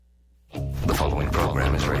following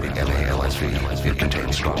program is rated MALSV. It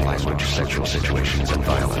contains strong language, sexual situations, and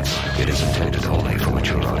violence. It is intended only for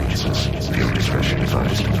mature audiences. Viewer discretion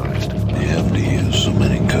advised. You have to use so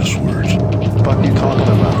many cuss words. What the fuck you talking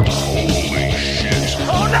about? Holy shit.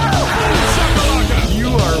 Oh no! You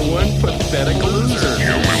are one pathetic loser. We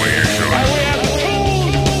have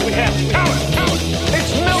tools. We have talent.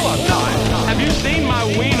 It's Miller time. Have you seen my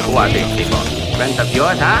wiener? Who are these people? Friends of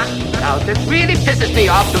yours, huh? Now, this really pisses me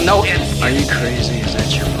off to no end. Are you crazy? Is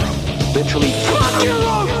that your problem? Literally, fuck your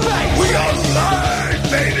own face! We are live,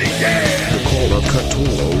 baby, yeah!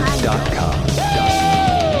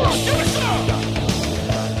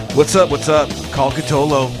 What's up? Call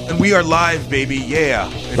Catolo. And we are live, baby. Yeah.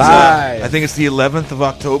 It's, Live. I think it's the 11th of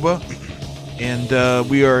October. And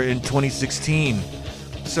we are in 2016.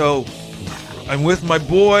 So I'm with my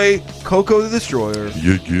boy, Coco the Destroyer.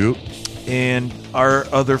 Yeah. And our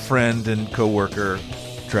other friend and co-worker,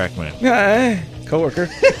 Trackman. Co-worker.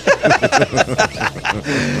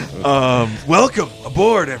 Welcome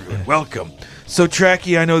aboard, everyone. Welcome. So,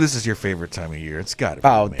 Tracky, I know this is your favorite time of year. It's got to be.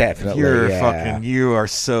 Oh, man. definitely, You're yeah. you are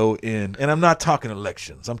so in. And I'm not talking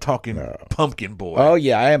elections. I'm talking pumpkin boy. Oh,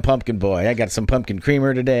 yeah, I am pumpkin boy. I got some pumpkin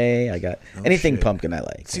creamer today. I got anything shit. pumpkin I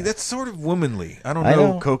like. See, that's sort of womanly. I don't I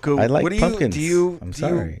know, know. Coco. I like what do pumpkins. I'm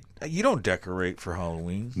sorry. You don't decorate for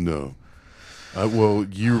Halloween. No. Well,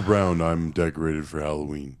 year round, I'm decorated for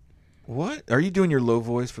Halloween. What? Are you doing your low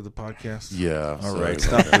voice for the podcast? Yeah. All sorry right,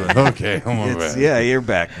 about stop doing that. that. Okay, I'm on back. Yeah, you're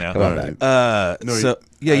back now. Come on All right. back. No,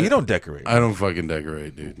 you don't decorate. I don't fucking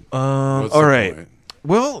decorate, dude. What's all the right. point?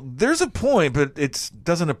 Well, there's a point, but it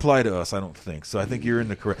doesn't apply to us, I don't think. So I think you're in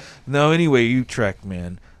the correct. No, anyway, you track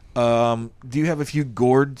man. Do you have a few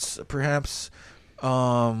gourds, perhaps?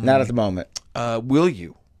 Not at the moment. Will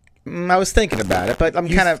you? I was thinking about it, but I'm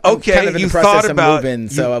You- kind of okay, kind of in you the process thought of about- moving,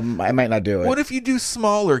 so I might not do it. What if you do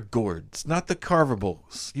smaller gourds, not the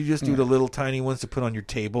carvables? You just do the little tiny ones to put on your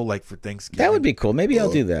table, like for Thanksgiving. That would be cool. Maybe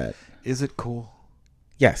I'll do that. Is it cool?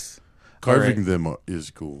 Yes. Carving them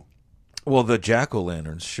is cool. Well, the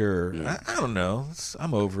jack-o'-lanterns, sure. Yeah. I don't know.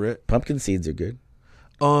 I'm over it. Pumpkin seeds are good.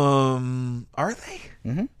 Are they?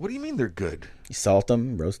 Mm-hmm. What do you mean they're good? You salt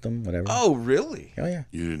them, roast them, whatever. Oh, really? Oh, yeah.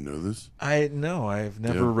 You didn't know this? I've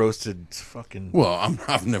never Yeah. roasted fucking. Well,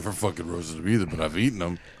 I've never fucking roasted them either, but I've eaten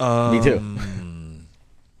them. Me too.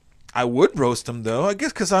 I would roast them though. I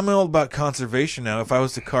guess because I'm all about conservation now. If I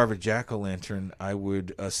was to carve a jack-o'-lantern, I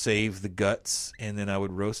would save the guts and then I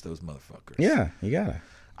would roast those motherfuckers. Yeah, you gotta.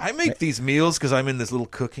 I make these meals because I'm in this little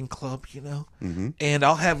cooking club, and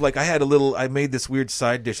I'll have I made this weird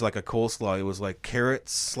side dish like a coleslaw. It was like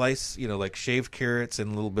carrots slice, like shaved carrots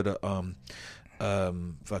and a little bit of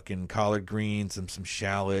fucking collard greens and some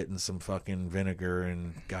shallot and some fucking vinegar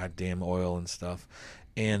and goddamn oil and stuff.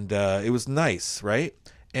 And it was nice, right?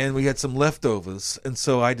 And we had some leftovers, and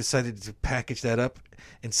so I decided to package that up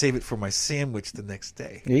and save it for my sandwich the next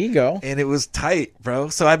day. There you go. And it was tight, bro.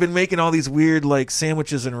 So I've been making all these weird like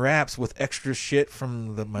sandwiches and wraps with extra shit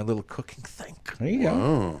from my little cooking thing. There you go.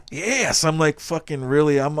 Oh. Yes, I'm like fucking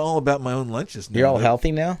really. I'm all about my own lunches now. You're all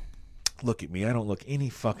healthy now? Look at me. I don't look any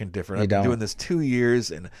fucking different. You I've been don't. doing this 2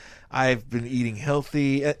 years, and I've been eating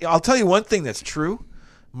healthy. I'll tell you one thing that's true.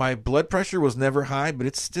 My blood pressure was never high, but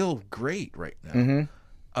it's still great right now. Mm-hmm.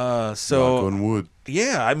 So Knock on wood.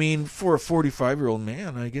 yeah, I mean, for a 45-year-old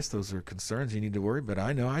man, I guess those are concerns you need to worry. But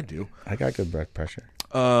I know I do. I got good blood pressure.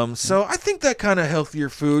 So I think that kind of healthier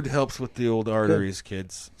food helps with the old arteries,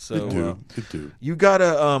 kids. So It do. you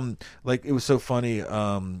gotta like it was so funny.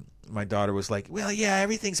 My daughter was like, "Well, yeah,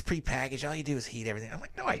 everything's prepackaged. All you do is heat everything." I'm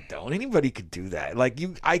like, "No, I don't. Anybody could do that. Like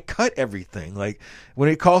I cut everything. Like when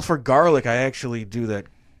it calls for garlic, I actually do that.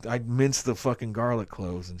 I mince the fucking garlic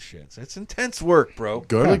cloves and shit. So it's intense work, bro.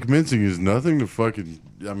 Garlic mincing is nothing to fucking...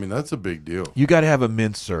 I mean, that's a big deal. You got to have a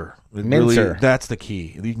mincer. Mincer. That's the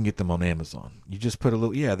key. You can get them on Amazon. You just put a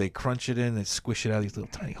little, they crunch it in, they squish it out of these little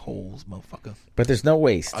tiny holes, motherfucker. But there's no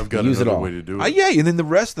waste. I've got Use it another all. way to do it. Yeah, and then the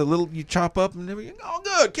rest, the little, you chop up and everything. All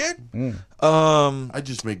good, kid. I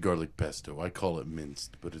just make garlic pesto. I call it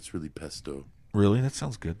minced, but it's really pesto. Really? That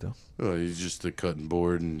sounds good, though. Oh, you just a cutting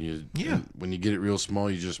board, and Yeah. and when you get it real small,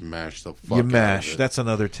 you just mash the fuck You out mash. of it. That's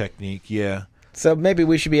another technique, yeah. So maybe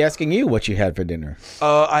we should be asking you what you had for dinner.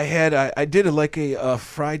 I did like a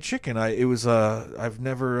fried chicken. I've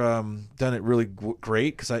never done it really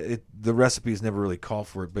great because the recipes never really call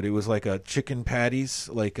for it. But it was like a chicken patties,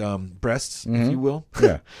 like breasts, if you will.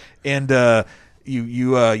 Yeah. And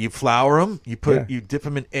you flour them. You dip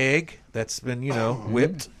them in egg that's been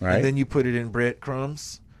whipped, Right. and then you put it in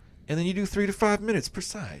breadcrumbs, and then you do 3 to 5 minutes per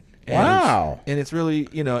side. And Wow. and it's really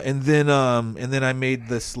and then I made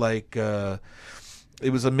this like it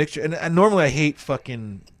was a mixture. And normally I hate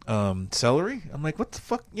fucking celery. I'm like, what the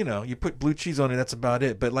fuck? You know, you put blue cheese on it, that's about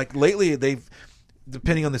it. But like lately,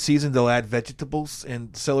 depending on the season, they'll add vegetables,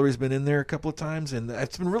 and celery's been in there a couple of times, and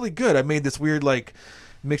it's been really good. I made this weird like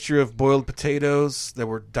mixture of boiled potatoes that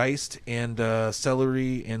were diced and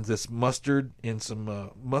celery and this mustard and some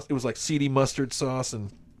it was like seedy mustard sauce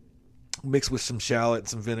and mixed with some shallot and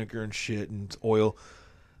some vinegar and shit and oil.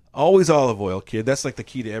 Always olive oil, kid. That's like the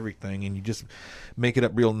key to everything, and you just make it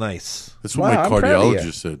up real nice. That's what my I'm proud of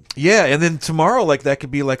cardiologist said. Yeah, and then tomorrow, like that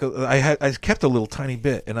could be like I kept a little tiny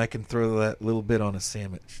bit, and I can throw that little bit on a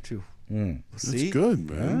sandwich too. See, It's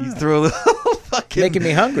good, man. you throw a little fucking Making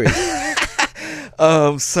me hungry.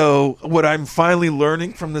 So what I'm finally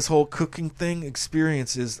learning from this whole cooking thing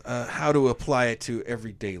experience is how to apply it to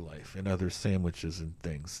everyday life and other sandwiches and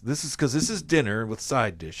things. This is because this is dinner with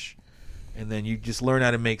side dish, and then you just learn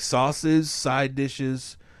how to make sauces, side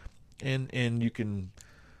dishes, and you can,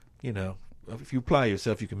 you know, if you apply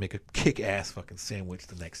yourself, you can make a kick-ass fucking sandwich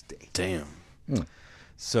the next day. Damn.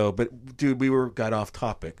 So, but dude, we got off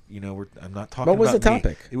topic. You know, I'm not talking. What was about the me.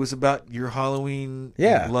 topic? It was about your Halloween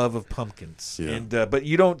love of pumpkins. Yeah. And but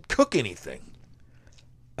you don't cook anything.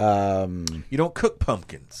 You don't cook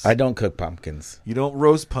pumpkins. I don't cook pumpkins. You don't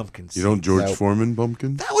roast pumpkins. You don't George Nope. Foreman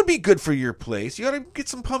pumpkin? That would be good for your place. You got to get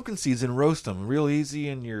some pumpkin seeds and roast them, real easy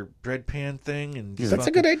in your bread pan thing. And just That's a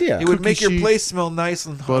fucking- good idea. It would Cookie make your sheet, place smell nice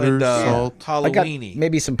and butter, salt. I got Halloweeny.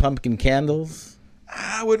 maybe some pumpkin candles.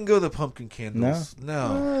 I wouldn't go the pumpkin candles.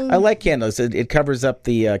 No. I like candles. It covers up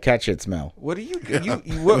the cat shit smell. What are you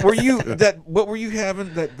what were you what were you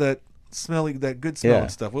having that smelly that good smelling Yeah.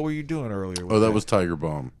 stuff? What were you doing earlier? with Oh, that it? was Tiger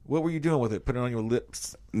Balm. What were you doing with it? Put it on your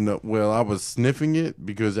lips. No, well, I was sniffing it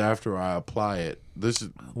because after I apply it, this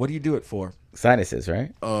is What do you do it for? Sinuses,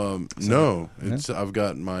 right? no, it's I've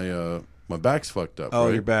got my my back's fucked up. Oh,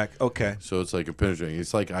 right? your back. Okay. So it's like a penetrating.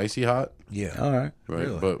 It's like icy hot, Yeah. All right. right?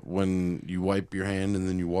 Really? But when you wipe your hand and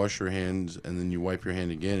then you wash your hands and then you wipe your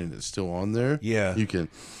hand again and it's still on there, Yeah. you can,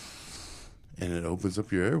 and it opens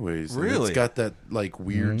up your airways. And Really? it's got that like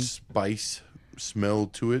weird spice smell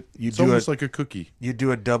to it. You It's do almost it- like a cookie. You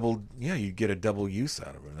do a double. Yeah, you get a double use out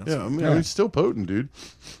of it. That's Yeah, I mean, it's still potent, dude.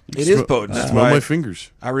 It is potent. That's Smell why my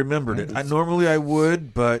fingers. I remembered it. Normally I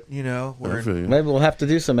would, but you know, we're I feel you. Maybe we'll have to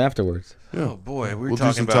do some afterwards. oh boy, we're We'll do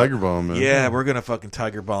talking some about Tiger Balm, man. Yeah, we're gonna fucking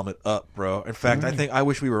Tiger Balm it up, bro. In fact, I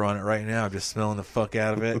wish we were on it right now, just smelling the fuck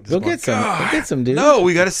out of it. Just Go going, get some. "God." Go get some, dude. No,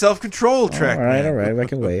 we got a self-control track. All right, man. all right. I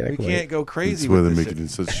can wait. I We can can't wait. go crazy That's why they with this make shit. it in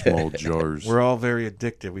such small jars. We're all very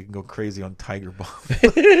addicted. We can go crazy on Tiger Balm.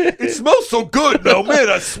 It smells so good, though, man.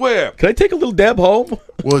 I swear. Can I take a little dab home?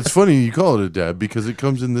 Well, it's funny you call it a dab because it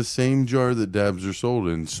comes in the same jar that dabs are sold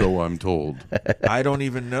in, so I'm told. I don't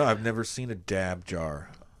even know. I've never seen a dab jar.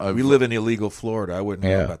 I've- We live in illegal Florida. I wouldn't know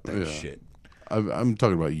Yeah. about that Yeah. shit. I'm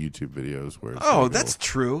talking about YouTube videos where it's Oh, like, that's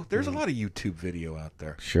true. There's a lot of YouTube video out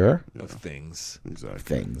there Sure. of things.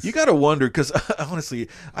 exactly. Things. You gotta wonder because honestly,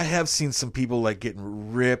 I have seen some people like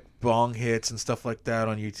getting ripped bong hits and stuff like that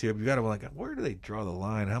on YouTube. You gotta like, where do they draw the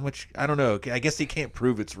line? How much? I don't know. I guess they can't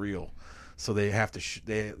prove it's real, so they have to.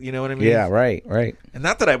 You know what I mean? Yeah. Right. Right. And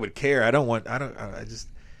not that I would care. I just.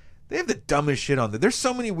 They have the dumbest shit on there. There's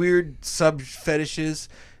so many weird sub fetishes.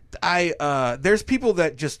 There's people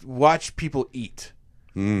that just watch people eat.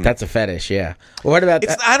 That's a fetish. Yeah. Well, what about?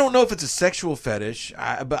 I don't know if it's a sexual fetish,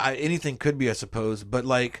 but anything could be, I suppose. But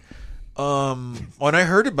like, when I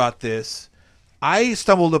heard about this, I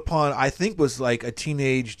stumbled upon, I think was like a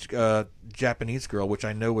teenage Japanese girl, which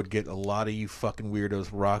I know would get a lot of you fucking weirdos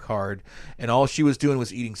rock hard. And all she was doing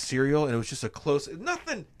was eating cereal, and it was just a close,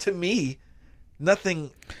 nothing to me,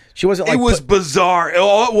 nothing. She wasn't like. It was bizarre.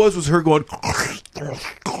 All it was her going.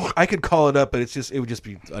 I could call it up, but it would just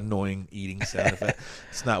be annoying eating sound effect.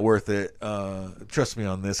 It's not worth it. Trust me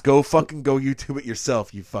on this. Go YouTube it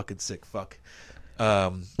yourself. You fucking sick fuck.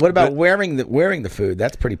 What about wearing the food?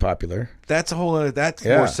 That's pretty popular. That's a whole other. That's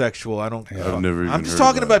Yeah. more sexual. I don't. I've never even I'm just heard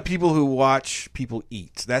talking of that. about people who watch people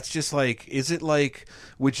eat. That's just like. Is it like?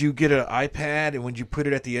 Would you get an iPad and would you put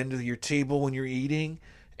it at the end of your table when you're eating?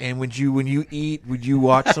 And when you eat, would you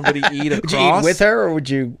watch somebody eat Would you across? eat with her, or would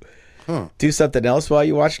you do something else while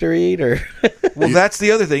you watched her eat? Or Well, that's the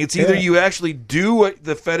other thing. It's either Yeah. you actually do what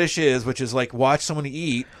the fetish is, which is like watch someone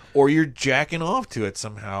eat, or you're jacking off to it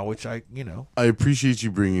somehow, which I appreciate you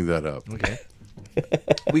bringing that up. okay.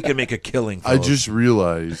 We can make a killing. I fellas. just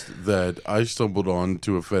realized that I stumbled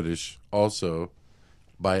onto a fetish also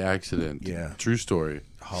by accident. Yeah. True story.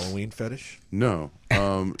 Halloween fetish. No.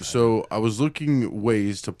 So I was looking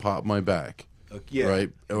ways to pop my back, Yeah. right,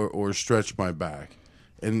 or stretch my back,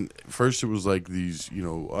 And first it was like these,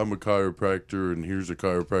 I'm a chiropractor and here's a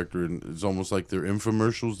chiropractor, and it's almost like they're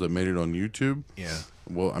infomercials that made it on YouTube. Yeah.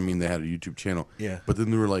 Well, I mean, they had a YouTube channel. Yeah. But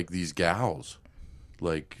then there were like these gals,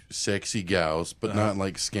 like sexy gals, but not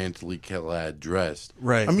like scantily clad dressed.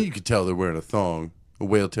 Right. I mean, you could tell they're wearing a thong. A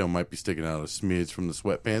whale tail might be sticking out a smidge from the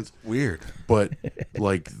sweatpants. Weird. But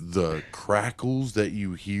like the crackles that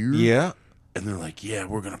you hear. Yeah. And they're like, yeah,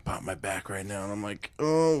 we're going to pop my back right now. And I'm like,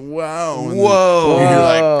 oh, wow. And Whoa. then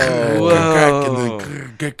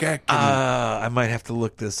you're like, I might have to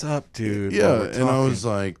look this up, dude. while yeah. we're And I talking. was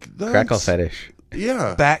like, that's, Crackle fetish.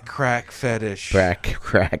 Yeah. Back crack fetish.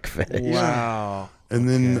 Crack fetish. Wow. And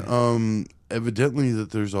then evidently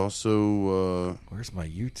that there's also, Where's my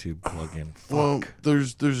YouTube plugin? Fuck. well,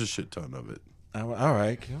 there's a shit ton of it. All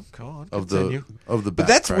right. Go on. Of Continue. the But back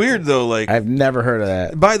that's crackle. weird, though. Like, I've never heard of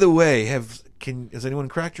that. by the way, has anyone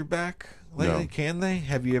cracked your back lately? No. Can they?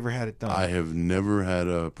 Have you ever had it done? I have never had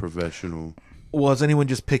a professional. Well, has anyone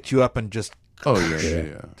just picked you up and just... Oh,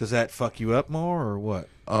 yeah. Does that fuck you up more or what?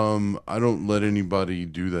 I don't let anybody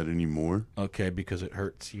do that anymore. Okay, because it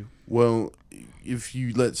hurts you. Well, if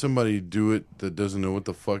you let somebody do it that doesn't know what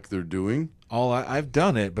the fuck they're doing, I've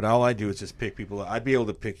done it, but all I do is just pick people up. I'd be able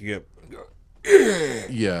to pick you up,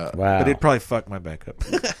 yeah. Wow. but it'd probably fuck my back up.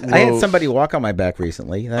 I had somebody walk on my back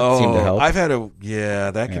recently. That seemed to help. I've had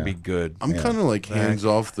that can be good. I'm kind of like hands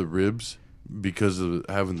off the ribs because of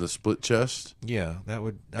having the split chest. Yeah, I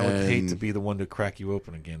would hate And- to be the one to crack you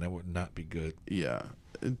open again. That would not be good. Yeah.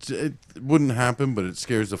 It wouldn't happen, but it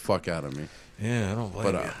scares the fuck out of me. Yeah, I don't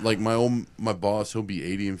blame But you. like my boss, he'll be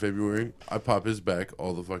 80 in February. I pop his back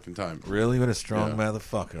all the fucking time. Really? What a strong Yeah.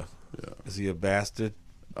 motherfucker. Yeah. Is he a bastard?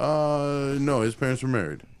 No, his parents were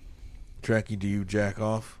married. Tracky, do you jack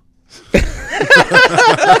off?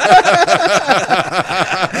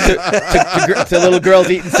 to little girls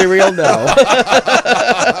eating cereal? No.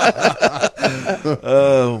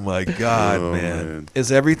 Oh my god, Oh, man. man.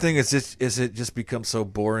 Is it just become so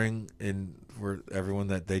boring for everyone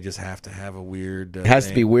that they just have to have a weird It has to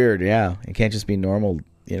thing? be weird, yeah. It can't just be normal,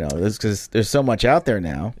 because there's so much out there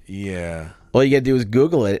now. Yeah. All you got to do is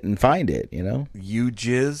Google it and find it, You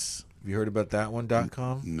jizz. Have you heard about that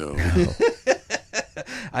one.com? No.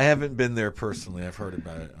 I haven't been there personally. I've heard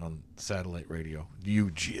about it on satellite radio. You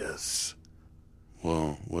jizz.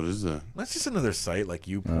 Well, what is that? That's just another site like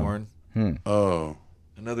YouPorn. Oh,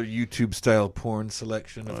 Another YouTube style porn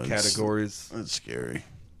selection of That's- categories. that's scary.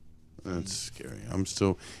 That's scary. I'm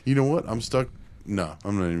still. You know what? I'm stuck. No,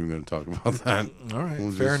 I'm not even going to talk about that. All right,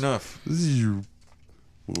 We'll fair just- enough.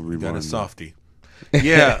 We'll Got rewind a that. softie.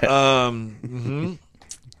 Yeah.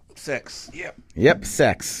 Sex. Yep. Yep,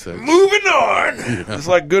 sex. Sex. Moving on. It's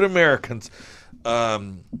like good Americans.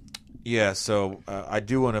 Yeah. So I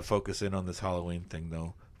do want to focus in on this Halloween thing,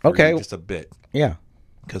 though. for Okay. Just a bit, Yeah.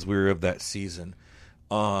 because we're of that season.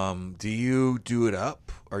 Do you do it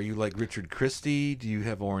up? Are you like Richard Christie? Do you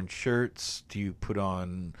have orange shirts? Do you put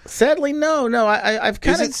on? Sadly, no. I've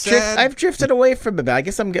kind it of sad? I've drifted away from it. I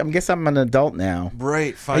guess I'm an adult now.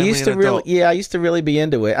 Right. I Finally, used to an really, adult. I used to really be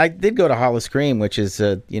into it. I did go to Howl-O-Scream, which is,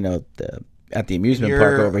 at the amusement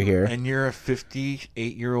park over here. And you're a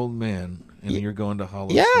 58-year-old man, and you're going to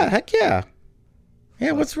Hollow. Yeah, heck yeah.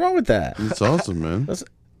 Yeah, what's wrong with that? It's awesome, man.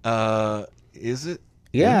 Is it?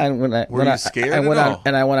 Yeah, and Were you scared I at went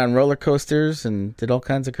all? on roller coasters and did all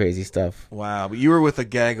kinds of crazy stuff. Wow, but you were with a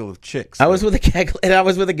gaggle of chicks. I was with a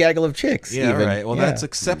gaggle of chicks. Yeah, even. right. Well, Yeah. that's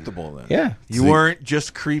acceptable then. Yeah. You weren't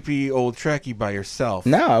just creepy old Trekkie by yourself.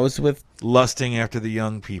 No, I was with Lusting after the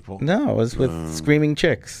young people. screaming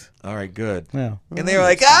chicks. All right, good. Yeah, And they were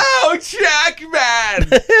like, "Oh,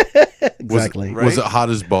 Trackman!" exactly. Right? Was it hot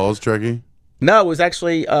as balls, Trekkie? No, it was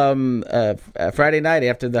actually Friday night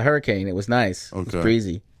after the hurricane. It was nice. It Okay. was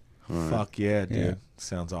breezy. Fuck yeah, dude. Yeah.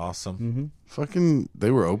 Sounds awesome. Fucking,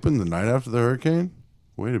 they were open the night after the hurricane?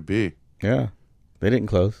 Way to be. Yeah, they didn't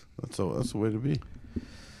close. That's the way to be.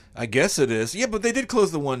 I guess it is. Yeah, but they did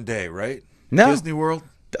close the one day, right? No. Disney World,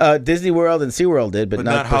 Disney World and SeaWorld did, but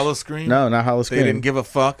not Howl-O-Scream? No, not They Howl-O-Scream. didn't give a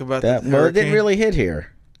fuck about that. the Well, it hurricane? didn't really hit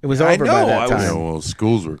here. It was I over know, by I that was- time. Yeah, well,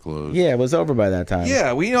 schools were closed. Yeah, it was over by that time.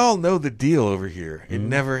 Yeah, we all know the deal over here. It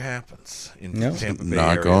never happens in No. Tampa Bay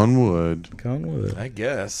Knock area. on wood. Going with it. I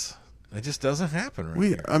guess. It just doesn't happen right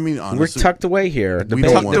here. I mean, We're honestly, tucked away here. The We bay,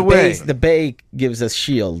 don't tucked want- away. The bay gives us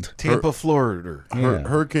shield. Tampa, Florida. Yeah.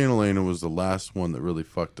 Hurricane Elena was the last one that really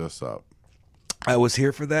fucked us up. I was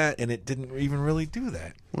here for that, and it didn't even really do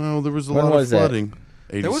that. Well, there was a When lot was of that? flooding.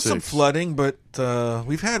 There was some 86. flooding, but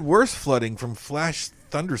we've had worse flooding from flash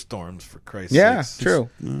thunderstorms, for Christ's Yeah, sakes. true.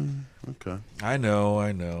 Okay. I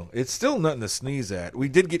know. It's still nothing to sneeze at. We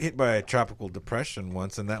did get hit by a tropical depression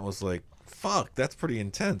once, and that was like Fuck, that's pretty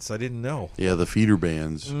intense. I didn't know. Yeah, the feeder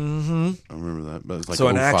bands. Mm-hmm. I remember that. But it's like So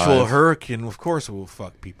an 05. actual hurricane, of course, will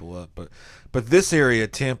fuck people up. But this area,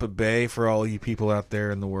 Tampa Bay, for all you people out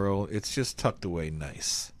there in the world, it's just tucked away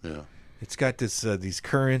nice. Yeah. It's got this these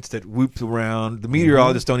currents that whoop around. The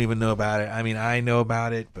meteorologists don't even know about it. I mean, I know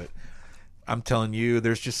about it, but I'm telling you,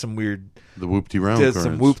 there's just some weird, The whoopty round there's currents.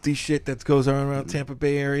 some whoopty shit that goes on around Tampa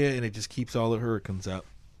Bay area, and it just keeps all the hurricanes out.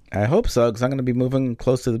 I hope so, because I'm going to be moving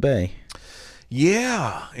close to the bay.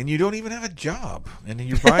 Yeah, and you don't even have a job, and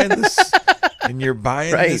you're buying this, and you're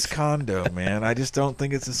buying Right. this condo, man. I just don't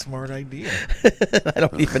think it's a smart idea. I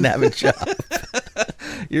don't even have a job.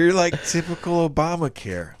 You're like typical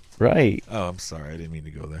Obamacare. Right. Oh, I'm sorry, I didn't mean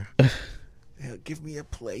to go there. Yeah, give me a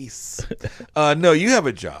place. No, you have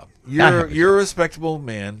a job. You're a respectable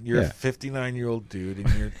man. You're Yeah. a 59-year-old dude,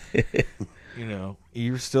 and you're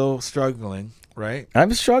you're still struggling, right?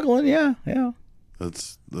 I'm struggling, yeah.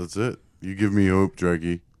 That's it. You give me hope,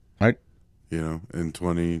 Draggy. I In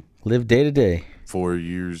 24 live day to day.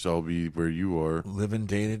 years, I'll be where you are, Living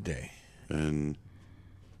day to day. and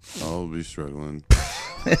I'll be struggling.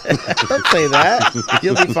 Don't say that.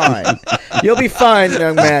 You'll be fine. You'll be fine,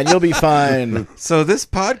 young man. You'll be fine. So this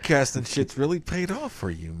podcast and shit's really paid off for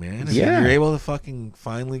you, man. And Yeah. You're able to fucking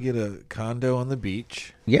finally get a condo on the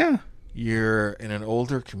beach. Yeah. You're in an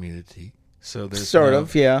older community, so there's Sort no-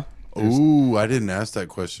 of, yeah. Ooh, I didn't ask that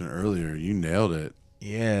question earlier. You nailed it.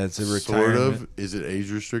 Yeah, it's a Sort retirement. of. Is it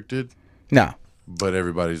age restricted? No. But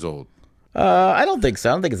everybody's old. I don't think so.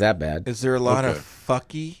 I don't think it's that bad. Is there a lot Okay. of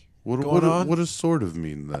fucky What going on? what does sort of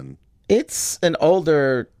mean then? It's an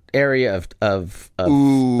older area of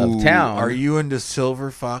Ooh, town. Are you into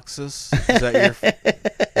silver foxes?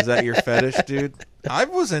 Is that your fetish, dude?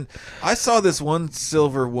 I saw this one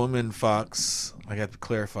silver woman fox. I got to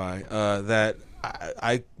clarify that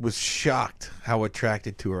I was shocked how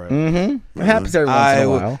attracted to her I was. Mm-hmm. It happens every once in a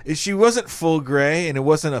while. She wasn't full gray, and it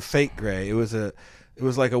wasn't a fake gray. It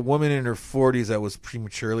was like a woman in her 40s that was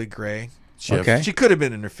prematurely gray. Okay. She could have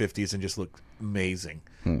been in her 50s and just looked amazing.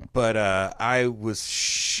 But I was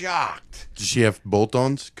shocked. Did she have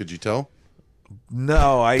bolt-ons? Could you tell?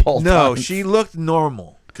 No, Bolt-ons. she looked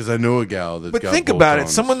normal. Because I know a gal that's But got think about it.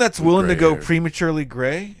 bolt-ons Someone that's with willing to gray go hair. prematurely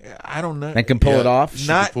gray, I don't know. And can pull Yeah. it off. She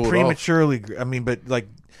Not could pull it off. prematurely gray. I mean, but like,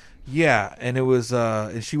 yeah. And it was,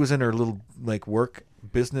 and she was in her little like work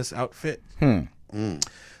business outfit.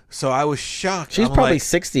 So I was shocked. She's I'm probably like,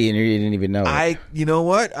 60 and you didn't even know it. you know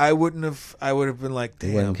what? I would have been like, You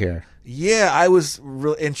damn. wouldn't care. Yeah, I was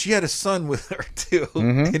real, and she had a son with her too,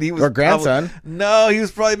 and he was Or grandson. no, he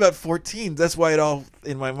was probably about 14. That's why it all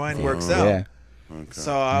in my mind works out. Yeah.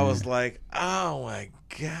 So I was like, oh my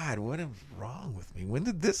god, what is wrong with me? When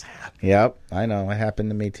did this happen? Yep. I know. It happened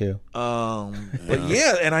to me too. But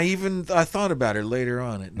yeah, and I thought about her later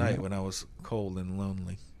on at night when I was cold and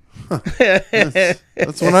lonely.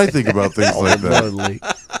 That's when I think about things like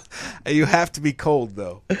that. You have to be cold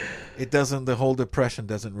though. The whole depression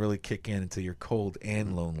doesn't really kick in until you're cold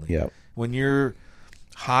and lonely. Yep. When you're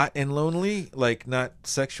hot and lonely, like not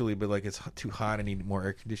sexually, but like it's too hot and need more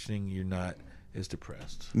air conditioning, you're not as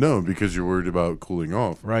depressed. No, because you're worried about cooling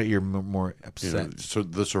off. Right? You're more You upset. know, so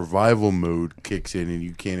the survival mode kicks in, and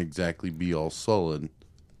you can't exactly be all sullen.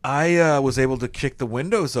 I was able to kick the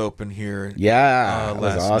windows open here Yeah. It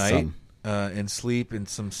was last awesome. night and sleep in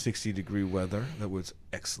some 60-degree weather. That was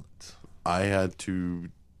excellent. I had to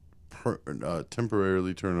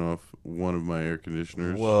temporarily turn off one of my air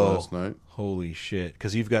conditioners Whoa. last night. Holy shit.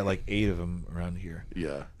 Because you've got like 8 of them around here.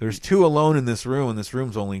 Yeah, There's 2 alone in this room, and this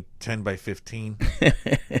room's only 10 by 15.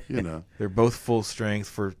 you know. They're both full strength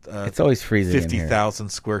for It's always freezing in here. 50,000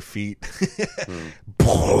 square feet.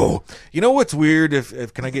 You know what's weird?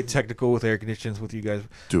 If can I get technical with air conditioners with you guys?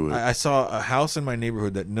 Do it. I saw a house in my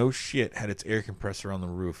neighborhood that no shit had its air compressor on the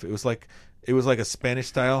roof. It was like a Spanish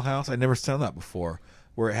style house. I'd never seen that before,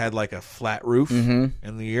 where it had like a flat roof and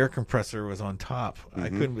the air compressor was on top. I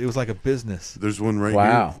couldn't. It was like a business. There's one right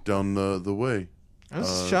Wow. here down the way. I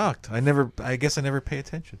was shocked. I guess I never pay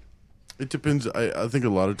attention. It depends. I think a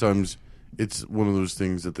lot of times it's one of those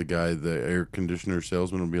things that the air conditioner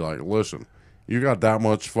salesman will be like, listen, you got that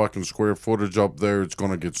much fucking square footage up there. It's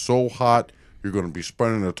going to get so hot. You're going to be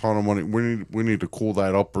spending a ton of money. We need to cool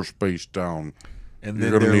that upper space down. And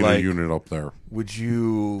You're then going to they're need like, a unit up there. would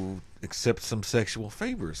you accept some sexual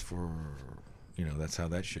favors for, that's how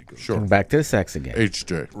that shit goes. Sure. Going back to the sex again.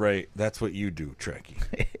 HJ. Right. That's what you do,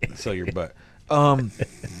 Trekkie. Sell your butt.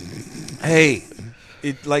 Hey,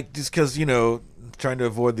 it like just because trying to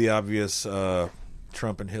avoid the obvious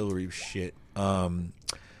Trump and Hillary shit.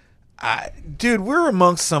 Dude, we're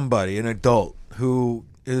amongst somebody, an adult, who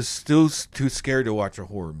is still too scared to watch a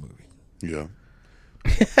horror movie. Yeah.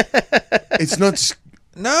 It's not.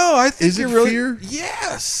 No, I think Is it you're really fear?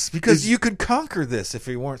 Yes, because Is- you could conquer this if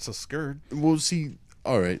you weren't so scared. Well, see,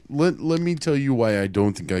 all right. Let me tell you why I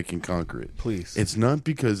don't think I can conquer it. Please. It's not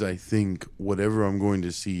because I think whatever I'm going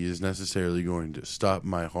to see is necessarily going to stop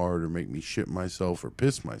my heart or make me shit myself or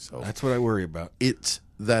piss myself. That's what I worry about. It's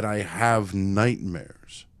that I have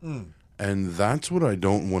nightmares. And that's what I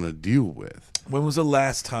don't want to deal with. When was the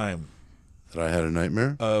last time That I had a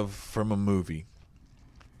nightmare? from a movie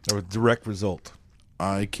or a direct result?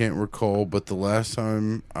 I can't recall, but the last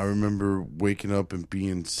time I remember waking up and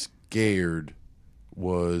being scared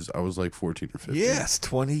was I was like 14 or 15. Yes,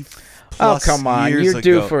 20 Oh, plus come on. years You're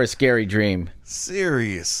due ago. for a scary dream.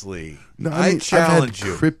 Seriously. No, I mean, challenge I've had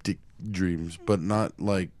you. cryptic dreams, but not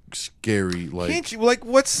like scary. Like Can't you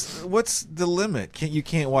what's the limit?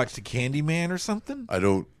 Can't watch the Candyman or something? I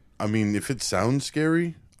don't. I mean, if it sounds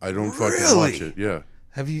scary, I don't fucking Really? watch it. Yeah.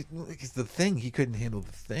 Have you the Thing? He couldn't handle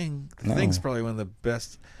the Thing. The Thing's probably one of the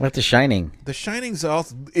best. What about The Shining? The Shining's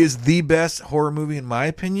also is the best horror movie in my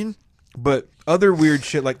opinion, but other weird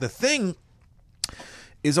shit like The Thing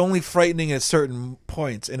is only frightening at certain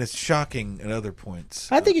points and it's shocking at other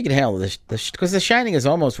points. I think you can handle this because The Shining is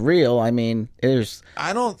almost real. I mean, there's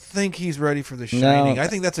I don't think he's ready for The Shining. I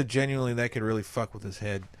think that's a genuinely that could really fuck with his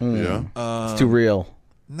head. Yeah. it's too real.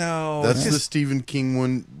 No, That's it's the just Stephen King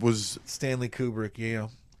one. Was Stanley Kubrick. Yeah,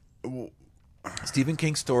 Stephen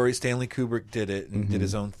King's story. Stanley Kubrick did it and did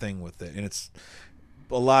his own thing with it, and it's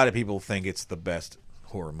a lot of people think it's the best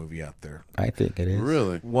horror movie out there. I think it is.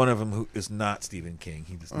 really. One of them who is not Stephen King.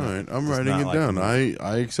 He does All not. right, I'm does writing not it like down. the movie.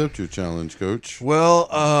 I accept your challenge, Coach.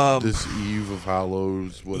 Well, This Eve of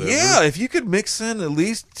Hallows, whatever. yeah, if you could mix in at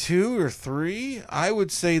least 2 or 3, I would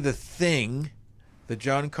say The Thing, the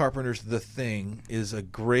John Carpenter's The Thing, is a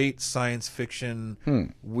great science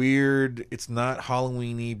fiction, weird. It's not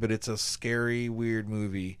Halloween-y, but it's a scary, weird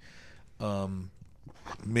movie.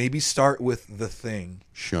 Maybe start with The Thing.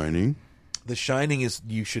 Shining The Shining is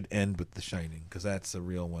you should end with The Shining because that's a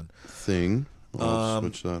real one. thing. I'll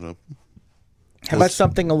switch that up. How about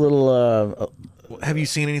something a little? Have you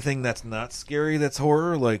seen anything that's not scary that's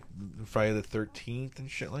horror, like Friday the 13th and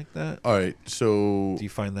shit like that? All right, so Do you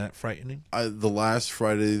find that frightening? the last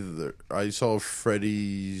Friday, I saw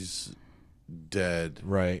Freddy's Dead.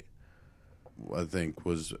 Right. I think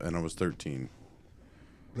and I was 13.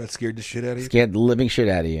 That scared the shit out of you? Scared the living shit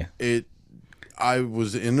out of you. I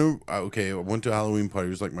was I went to a Halloween party.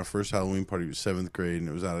 It was like my first Halloween party. It was 7th grade, and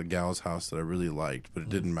it was at a gal's house that I really liked, but it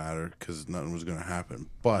didn't matter because nothing was going to happen.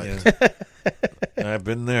 But Yeah. I've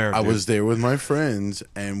been there. I dude. was there with my friends,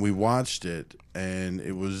 and we watched it, and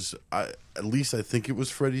it was, at least I think it was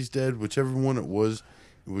Freddy's Dead, whichever one it was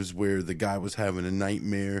where the guy was having a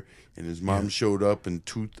nightmare, and his mom showed up and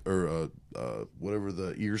whatever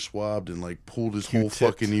the ear swabbed and like pulled his whole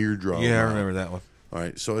Q-tipped. fucking eardrum. Yeah, I out. remember that one. All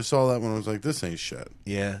right, so I saw that one. I was like, this ain't shit.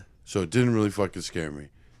 Yeah. So it didn't really fucking scare me.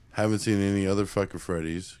 Haven't seen any other fucking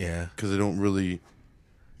Freddy's. Yeah. Because I don't really.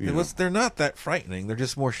 They're not that frightening. They're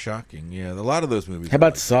just more shocking. Yeah, a lot of those movies. How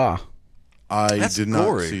about Saw? I That's did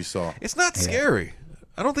gory. not see Saw. It's not scary.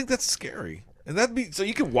 I don't think that's scary. And that'd be so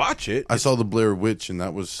you can watch it. I saw the Blair Witch, and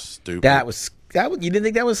that was stupid. That was you didn't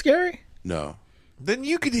think that was scary? No. Then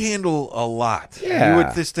you could handle a lot. Yeah. You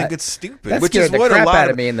would just think it's stupid. That which scared is the what a crap lot out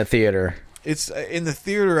of me in the theater. It's in the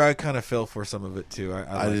theater. I kind of fell for some of it too.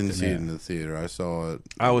 I didn't see it in the theater. I saw it.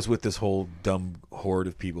 I was with this whole dumb horde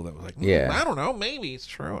of people that was like, Yeah. I don't know, maybe it's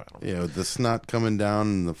true. I don't know. Yeah, with the snot coming down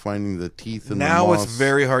and the finding the teeth and Now the it's moss.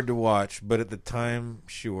 very hard to watch, but at the time,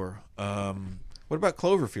 sure. What about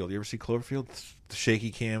Cloverfield? You ever see Cloverfield? The shaky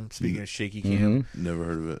cam. Speaking of shaky cam, Never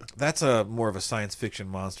heard of it. that's a more of a science fiction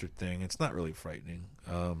monster thing. It's not really frightening.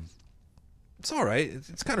 It's all right.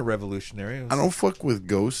 It's kind of revolutionary. I don't fuck with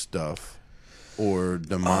ghost stuff or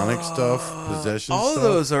demonic stuff, possession All stuff. of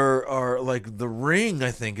those are like The Ring.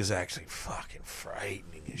 I think is actually fucking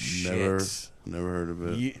frightening as shit. Never heard of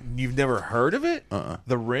it. You've never heard of it?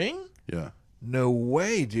 The Ring? Yeah. No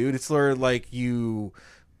way, dude. It's like you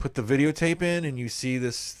put the videotape in and you see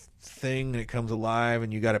this thing and it comes alive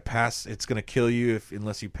and you got to pass. It's going to kill you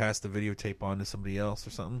unless you pass the videotape on to somebody else or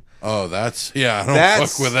something. Oh, I don't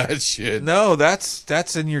fuck with that shit. No,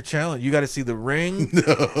 that's in your challenge. You got to see The Ring,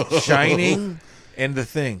 Shining, and The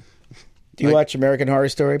Thing. Do you watch American Horror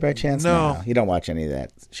Story by chance? No. You don't watch any of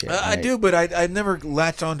that shit. I right? do, but I never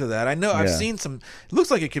latch onto that. I know I've Yeah. seen some. It looks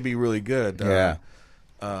like it could be really good. Yeah.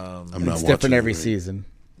 I'm not It's watching different every it. season.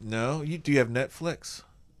 No, do you have Netflix?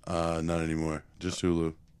 Not anymore. Just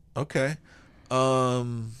Hulu. Okay.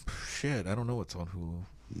 Shit, I don't know what's on Hulu.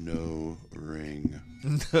 No Ring.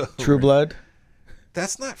 True Blood?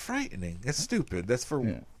 That's not frightening. That's stupid. That's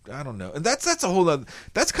for I don't know. And that's a whole other.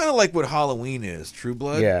 That's kind of like what Halloween is. True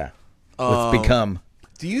Blood. Yeah. What's become?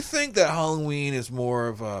 Do you think that Halloween is more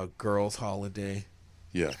of a girls' holiday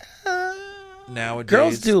Yeah. nowadays?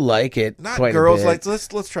 Girls do like it. Not quite girls. a bit.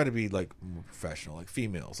 Like let's try to be like more professional, like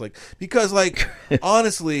females, like because like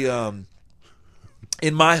honestly,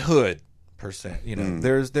 in my hood,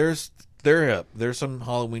 there's some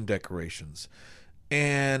Halloween decorations,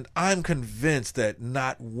 and I'm convinced that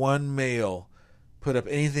not one male put up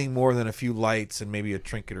anything more than a few lights and maybe a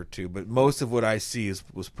trinket or two. But most of what I see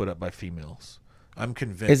was put up by females. I'm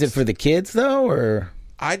convinced. Is it for the kids though, or?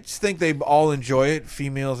 I just think they all enjoy it,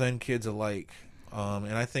 females and kids alike.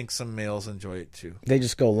 And I think some males enjoy it too. They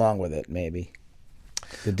just go along with it, maybe.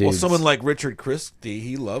 The dudes. Well, someone like Richard Christie,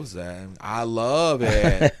 he loves that. I love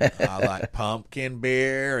it. I like pumpkin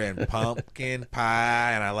beer and pumpkin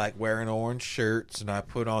pie, and I like wearing orange shirts. And I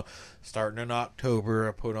put on, starting in October,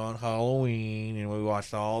 I put on Halloween, and we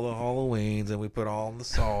watched all the Halloweens, and we put all the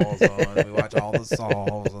Saws on, and we watch all the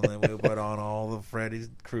Saws, and then we put on all the Freddy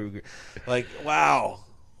Krueger. Like, wow.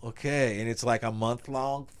 Okay, and it's like a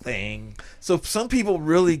month-long thing. So some people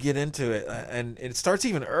really get into it, and it starts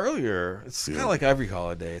even earlier. It's kind of like every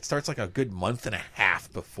holiday. It starts like a good month and a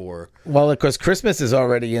half before. Well, of course, Christmas is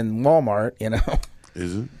already in Walmart, you know.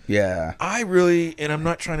 Is it? Yeah. I really, and I'm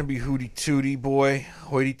not trying to be hooty-tooty boy,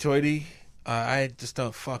 hoity-toity. I just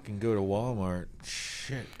don't fucking go to Walmart.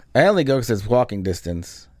 Shit. I only go because it's walking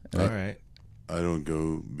distance. All right. I don't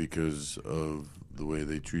go because of the way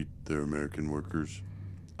they treat their American workers.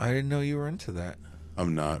 I didn't know you were into that.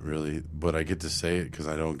 I'm not really, but I get to say it because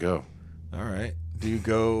I don't go. All right. Do you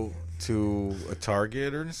go to a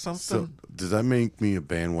Target or something? So, does that make me a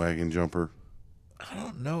bandwagon jumper? I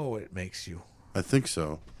don't know what it makes you. I think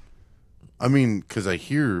so. I mean, because I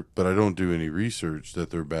hear, but I don't do any research that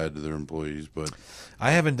they're bad to their employees. But I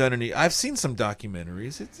haven't done any. I've seen some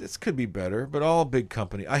documentaries. It could be better, but all big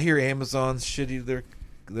company. I hear Amazon's shitty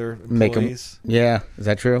their employees. Yeah, is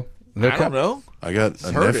that true? I don't know. I got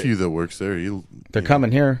a heard nephew that works there. They're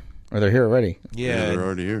coming here, or they're here already. Yeah, they're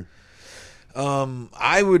already here.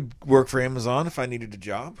 I would work for Amazon if I needed a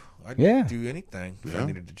job. I'd do anything if I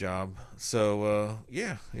needed a job. So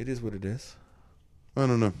yeah, it is what it is. I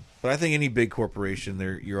don't know. But I think any big corporation,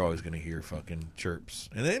 you're always going to hear fucking chirps.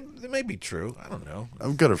 And they may be true. I don't know.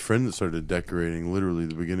 I've got a friend that started decorating literally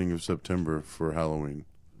the beginning of September for Halloween.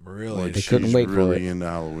 Really? Like They couldn't wait for really it. into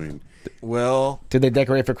Halloween. Well, Did they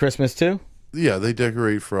decorate for Christmas too? Yeah, they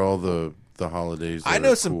decorate for all the holidays. I that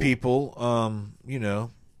know are some cool. people,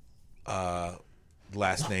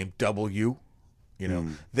 last name W,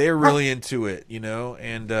 they're really into it,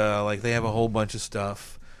 and like they have a whole bunch of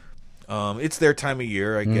stuff. It's their time of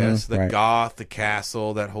year, I guess. The right. goth, the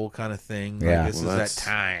castle, that whole kind of thing. Yeah. Like, this Well, is that's- that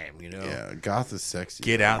time, Yeah, goth is sexy.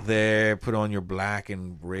 Get out there, put on your black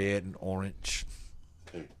and red and orange.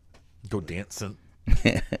 Go dancing.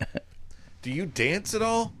 Do you dance at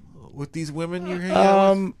all with these women you're hanging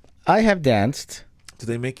out with? I have danced. Do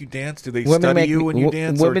they make you dance? Do they study you when you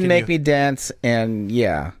dance? or Women can make you- me dance, and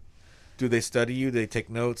yeah. Do they study you? Do they take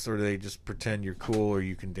notes, or do they just pretend you're cool or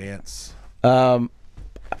you can dance? Ow!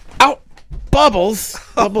 Bubbles!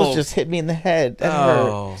 Bubbles just hit me in the head. That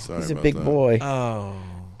hurt. Sorry He's a about big that. boy. Oh.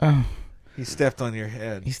 He stepped on your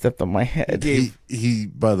head. He stepped on my head. He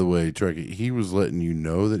by the way, Trekkie, he was letting you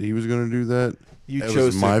know that he was going to do that. You It chose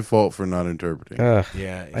was to- my fault for not interpreting.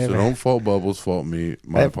 Yeah. I So don't fault Bubbles, fault me.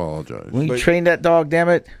 I apologize. When you But- train that dog, damn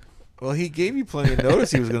it. Well, he gave you plenty of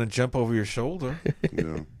notice he was going to jump over your shoulder.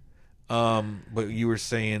 You know. But you were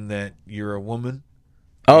saying that you're a woman.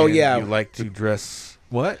 Oh, and yeah. You like to dress.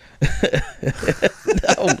 What?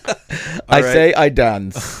 I right. say I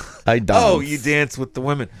dance. I dance. Oh, you dance with the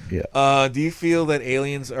women. Yeah. Do you feel that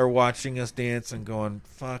aliens are watching us dance and going,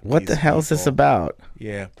 "Fuck"? What these the hell is this people? about?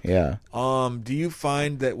 Yeah. Yeah. Do you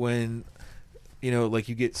find that when, like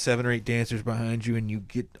you get 7 or 8 dancers behind you and you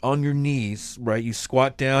get on your knees, right? You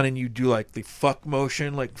squat down and you do like the fuck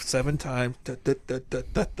motion like 7 times, da, da, da, da,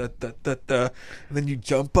 da, da, da, da, da, and then you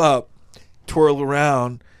jump up, twirl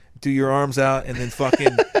around, do your arms out, and then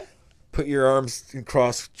fucking put your arms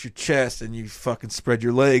across your chest and you fucking spread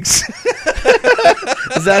your legs.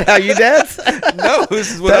 Is that how you dance? No,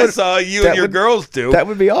 this is what I saw you and your girls do. That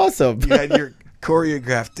would be awesome. You had your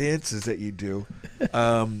choreographed dances that you do.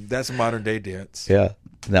 That's modern day dance. Yeah.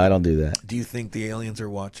 No, I don't do that. Do you think the aliens are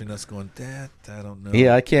watching us going, Dad, I don't know.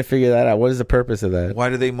 Yeah, I can't figure that out. What is the purpose of that?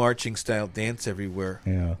 Why do they marching style dance everywhere?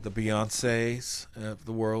 Yeah. The Beyoncés of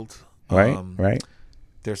the world. Right. Right.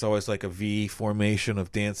 There's always like a V formation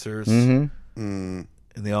of dancers. Mm-hmm. And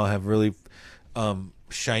they all have really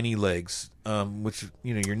shiny legs, which,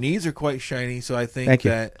 your knees are quite shiny. So I think Thank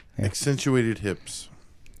you. that Accentuated hips.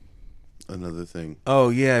 another thing. Oh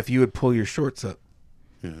yeah, if you would pull your shorts up.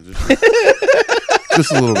 Yeah,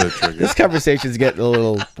 just a little bit tricky. This conversation's getting a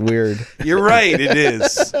little weird. You're right, it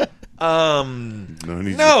is.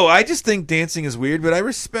 No, I just think dancing is weird, but I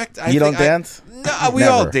respect. You don't dance? No, we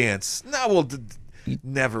Never. all dance. No, we'll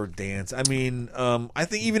never dance. I mean, I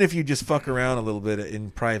think even if you just fuck around a little bit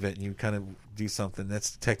in private and you kind of do something,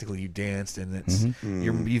 that's technically you danced, and it's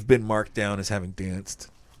you've been marked down as having danced.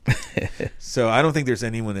 So I don't think there's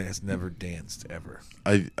anyone that has never danced ever.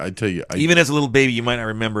 I tell you, Even as a little baby, you might not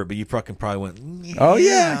remember it, but you fucking probably went. Oh,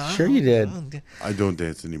 yeah. Sure you did. I don't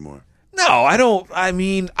dance anymore. No, I don't. I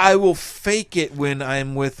mean, I will fake it when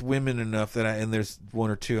I'm with women enough that and there's one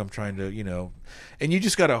or two I'm trying to, and you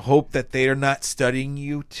just got to hope that they are not studying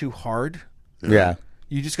you too hard. Yeah.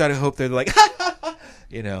 You just got to hope they're like,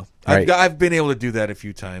 Right. I've been able to do that a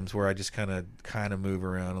few times where I just kind of move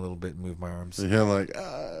around a little bit and move my arms. Yeah, like,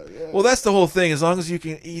 Well, that's the whole thing. As long as you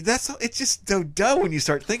can, it's just so dumb when you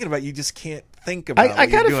start thinking about it. You just can't think about it. I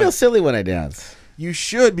kind of feel silly when I dance. You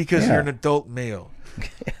should, because Yeah. you're an adult male.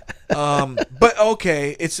 But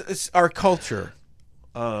okay, it's our culture,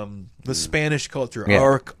 the Spanish culture,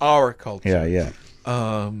 Yeah. our culture, Yeah.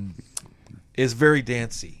 is very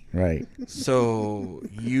dancey. Right. So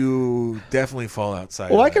you definitely fall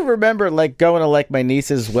outside. Well, of I that. can remember like going to like my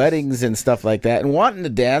niece's weddings and stuff like that, and wanting to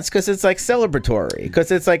dance because it's like celebratory,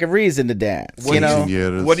 because it's like a reason to dance. What You do you- know? Yeah,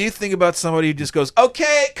 it is. What do you think about somebody who just goes,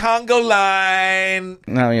 "Okay, Congo line,"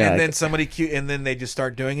 No, yeah. and then somebody cute, and then they just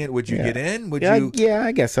start doing it? Would you Yeah. get in? Would Yeah, you? yeah,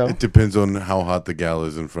 I guess so. It depends on how hot the gal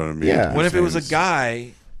is in front of me. Yeah. What if it was a Things.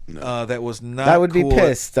 guy that was not? I would be cool?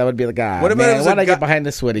 pissed. I would be the guy. What about Man, if it was why'd a I guy- get behind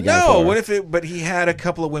this sweaty guy? No, for? what if it? But he had a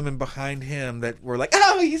couple of women behind him that were like,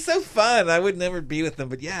 "Oh, he's so fun. I would never be with him,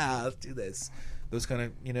 but yeah, let's do this." Those kind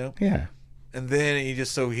of, Yeah. And then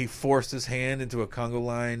he forced his hand into a Congo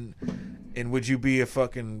line. And would you be a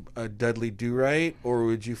Dudley Do-Right, or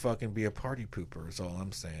would you fucking be a party pooper? Is all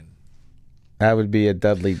I'm saying. That would be a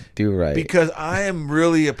Dudley Do-Right. Because I am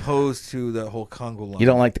really opposed to the whole Congo line. You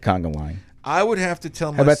don't like the Congo line. I would have to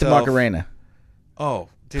tell How myself. about the Macarena? Oh,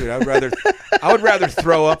 dude, I would rather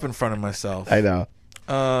throw up in front of myself. I know.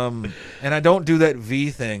 And I don't do that V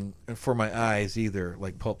thing for my eyes either,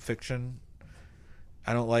 like Pulp Fiction.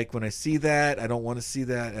 I don't like when I see that. I don't want to see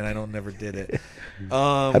that, and I never did it.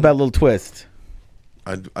 How about a little twist?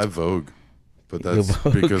 I Vogue, but that's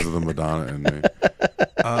Vogue. because of the Madonna in me,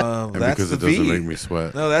 and That's because the it doesn't V. make me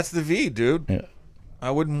sweat. No, that's the V, dude. Yeah. I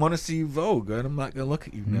wouldn't want to see you Vogue, and I'm not gonna look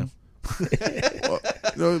at you now.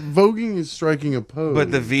 No, voguing is striking a pose.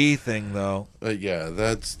 But the V thing, though, yeah,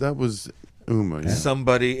 that was Uma. Yeah,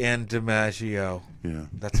 somebody and DiMaggio. yeah.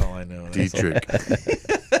 That's all I know. That's all.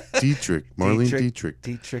 Dietrich, Marlene Dietrich,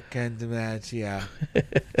 Dietrich and DiMaggio.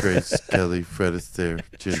 Grace Kelly, Fred Astaire,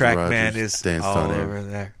 Ginger Trackman Rogers is danced all on over air.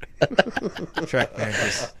 there. Trackman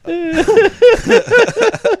just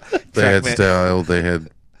They had Trackman. style. They had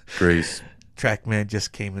grace. Trackman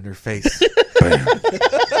just came in her face. Bam.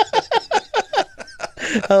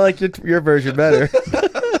 I like your version better.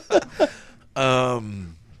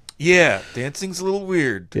 Yeah, dancing's a little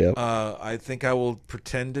weird. Yep. I think I will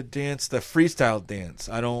pretend to dance the freestyle dance.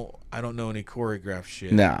 I don't know any choreographed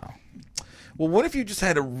shit. No. Well, what if you just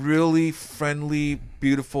had a really friendly,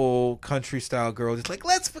 beautiful country style girl, just like,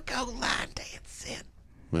 let's go line dancing.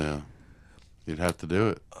 Yeah, you'd have to do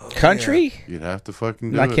it. Country? You'd have to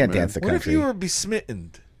fucking do I it. can't man. dance the What if country. you were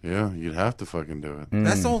besmittened? Yeah, you'd have to fucking do it.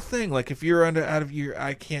 That's the whole thing. Like if you're out of your,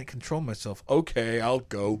 I can't control myself. Okay, I'll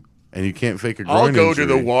go. And you can't fake a groin I'll go injury.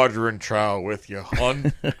 to the watering trial with you,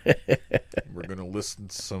 hon. We're gonna listen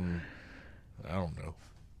to some. I don't know.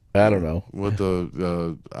 I don't know. What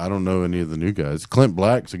the? I don't know any of the new guys. Clint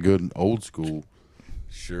Black's a good old school.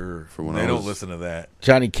 Sure. For when They I don't was- listen to that.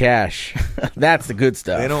 Johnny Cash. That's the good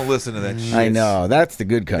stuff. They don't listen to that shit. I know. That's the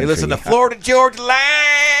good country. They listen to Florida Georgia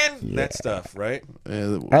Line. That stuff, right?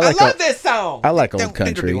 Yeah, I like love old, this song. I like old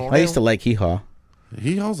country. I used to like Hee Haw.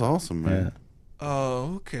 he was awesome, man.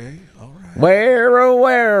 Oh, okay. All right. Where, oh,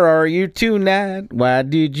 where are you tonight? Why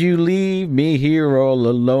did you leave me here all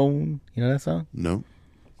alone? You know that song? No,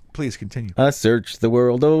 Please continue. I searched the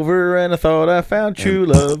world over and I thought I found true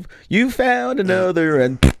love. You found another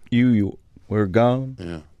and you were gone.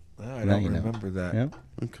 yeah, Oh, I Now don't you know. remember that. Yeah.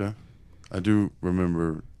 okay. I do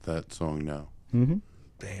remember that song now.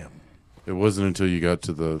 Damn. It wasn't until you got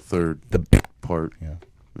to the third part.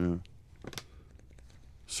 Yeah.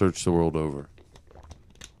 Search the world over.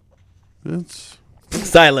 It's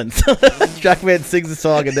Silence. Trackman sings the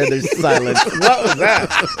song and then there's silence. What was that?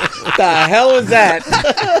 The hell was that?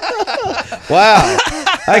 Wow.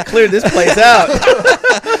 I cleared this place out.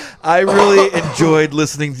 I really enjoyed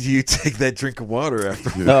listening to you take that drink of water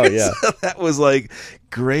after. Oh yeah. That was like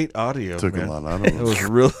great audio. Took man. a lot out of It it. was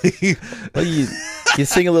really. Well, you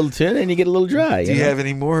sing a little tune and you get a little dry. Do you know? have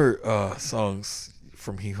any more songs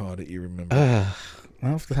from Hee Haw that you remember?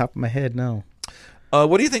 Off the top of my head, no.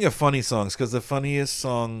 What do you think of funny songs? Because the funniest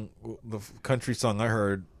song, the country song I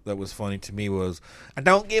heard that was funny to me was "I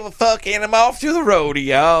Don't Give a Fuck and I'm Off to the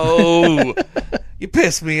Rodeo." You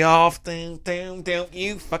piss me off, don't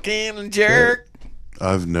you fucking jerk.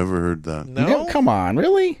 I've never heard that. No, Come on,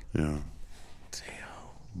 really? Yeah.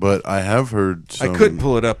 But I have heard some, I could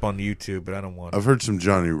pull it up on YouTube, but I don't want to. I've heard some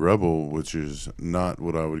Johnny Rebel, which is not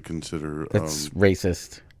what I would consider. That's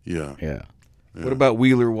racist. Yeah. Yeah. What about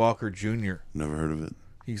Wheeler Walker Jr.? Never heard of it.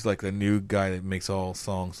 He's like the new guy that makes all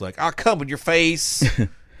songs like "I'll come in your face,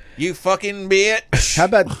 you fucking bitch." How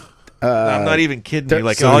about I'm not even kidding you.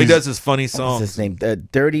 Like so all he he's- does is funny what's songs. his name?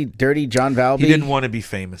 Dirty John Valby. He didn't want to be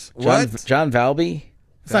famous. What? John Valby?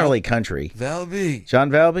 It's not really country. Valby? John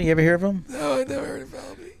Valby, you ever hear of him? No, I never heard of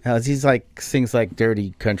Valby. He's like sings like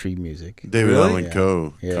dirty country music. David Really? Allen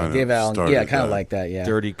Coe. Yeah, kinda Dave Allen. started Yeah, kind of that. like that. Yeah.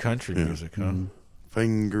 Dirty country music, huh?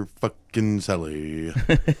 Finger fucking Sally.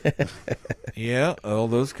 Yeah, all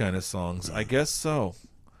those kind of songs. I guess so.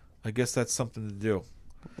 I guess that's something to do.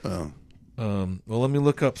 Well, Well, let me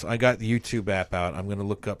look up. I got the YouTube app out. I'm going to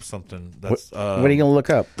look up something. That's What are you gonna look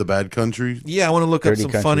up? the Bad Country. Yeah, I want to look up Dirty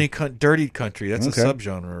some country. funny, dirty country. That's Okay. a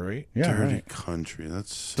subgenre, right? Yeah, Dirty right. Country.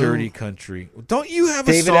 That's so... Dirty country. Don't you have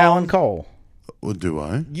a David song? Allen Cole. Well, do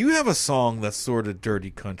I? You have a song that's sort of dirty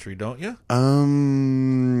country, don't you?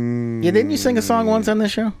 Yeah, didn't you sing a song once on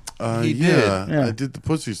this show? He did. Yeah, Yeah. I did the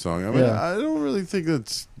Pussy song. I mean, Yeah. I don't really think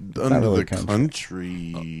that's under really the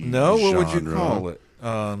country. No, what would you genre. call it?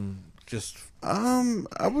 Just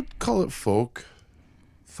I would call it folk.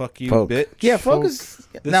 fuck you, Folk. bitch. Yeah, folk is.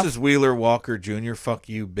 This now, is Wheeler Walker Jr. Fuck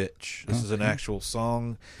you, bitch. This is an actual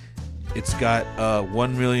song. It's got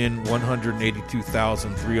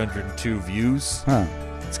 1,182,302 views. Huh.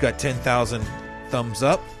 It's got 10,000 thumbs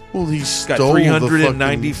up. Well, he It's got stole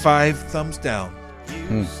 395 thumbs down.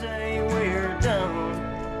 You say we're done.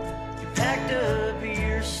 You packed up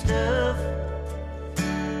your stuff.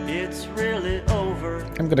 It's really over.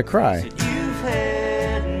 I'm gonna cry. You've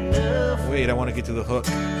had enough. Wait, I want to get to the hook.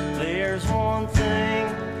 There's one thing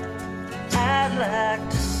I'd like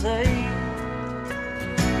to say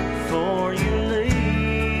before you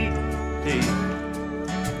leave. Hey.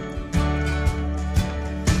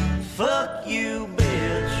 Fuck you,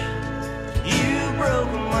 bitch. You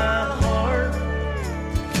broke my heart.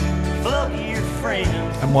 Fuck your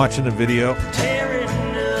friends. I'm watching a video. Tearing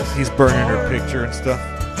us He's burning her apart. picture and stuff.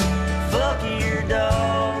 Fuck your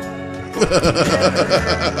dog.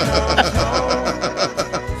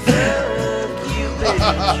 Fuck you, bitch.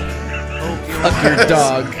 Fuck your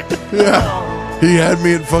dog. He had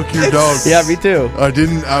me at fuck your dog. Yeah, me too. I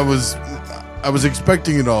didn't. I was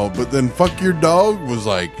expecting it all, but then fuck your dog was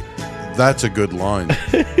like, that's a good line.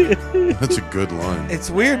 That's a good line. It's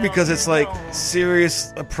weird because it's like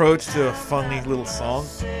serious approach to a funny little song.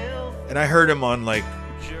 And I heard him on like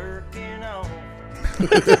Jerking off.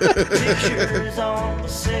 Pictures on the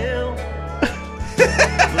cell.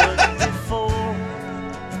 But before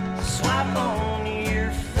swipe on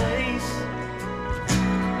your face,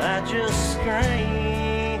 I just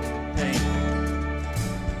scream. Hey.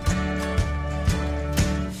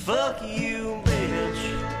 Fuck you, bitch.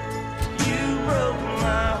 You broke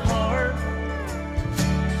my heart.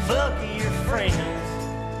 Fuck your friends.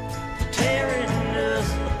 Tearing us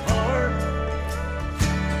apart.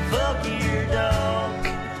 Fuck your dog.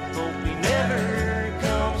 Hope he never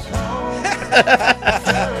comes home.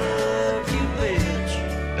 Fuck you, bitch.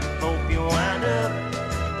 Hope you wind up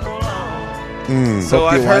alone. so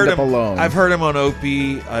Hope you I've heard wind him up alone. I've heard him on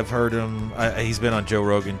Opie. I've heard him he's been on Joe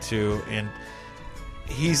Rogan too, and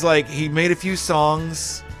he's like he made a few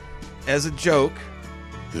songs as a joke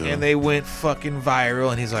Yeah. and they went fucking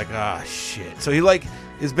viral, and he's like, ah, shit. So he like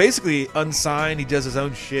is basically unsigned. He does his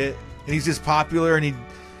own shit, and he's just popular. And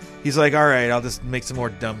he's like, all right, I'll just make some more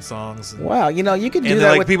dumb songs. And, Wow, you know you could do and that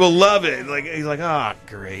like with. people love it. Like he's like, ah,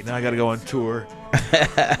 great. Now I got to go on tour.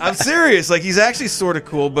 I'm serious. Like he's actually sort of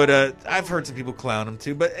cool, but I've heard some people clown him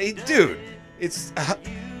too. But hey, dude, it's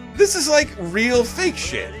this is like real fake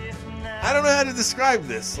shit. I don't know how to describe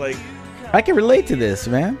this. Like, I can relate to this,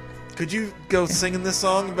 man. could you go singing this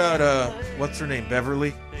song about what's her name,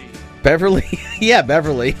 Beverly? Beverly, yeah,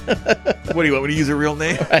 Beverly. What do you want me to use her real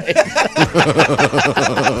name?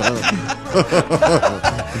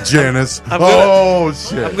 Janice. I'm Oh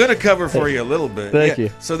shit. I'm gonna cover for you a little bit. Thank you.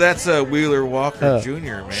 So that's Wheeler Walker Jr.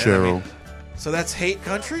 Man. Cheryl. I mean, So that's hate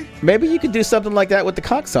country? Maybe you could do something like that with the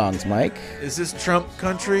cock songs, Mike. Is this Trump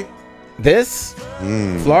country? This?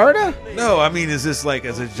 Florida? No, I mean, is this like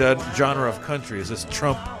as a genre of country? Is this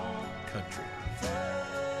Trump country?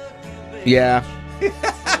 Yeah.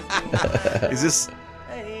 Is this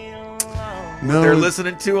No, they're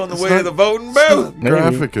listening to on the it's way not- to the voting it's not booth?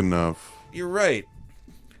 graphic enough. You're right.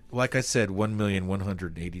 Like I said,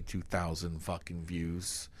 1,182,000 fucking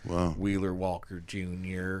views. Wow. Wheeler Walker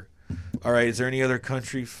Jr. All right, is there any other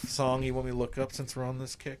country song you want me to look up since we're on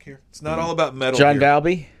this kick here? It's not all about metal. John here.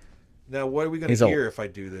 Dalby? Now, what are we going He's to a- hear if I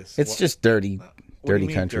do this? It's What- just dirty, what do dirty you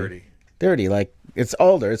mean country. dirty? Dirty, like, it's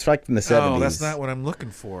older. It's like from the 70s. No, that's not what I'm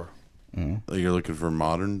looking for. You're looking for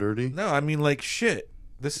modern dirty? No, I mean like shit.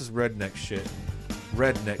 This is redneck shit.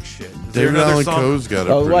 Redneck shit. Is there David another Allan song? Coe's got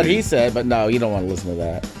a Oh, what pretty- he said, but no, you don't want to listen to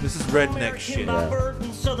that. This is redneck shit. By birth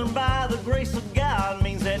and southern by the grace of God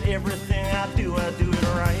means that everything I do it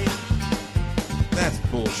right. That's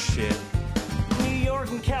bullshit. New York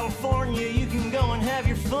and California, you can go and have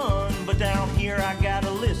your fun, but down here I got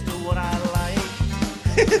a list of what I like.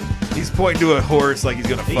 He's pointing to a horse like he's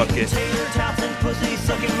gonna fuck Eating it. tater tots and pussy,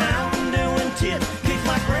 sucking Mountain Dew and tit. Kick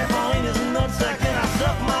my grandma in his nutsack, then I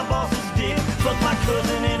suck my boss's dick. Fuck my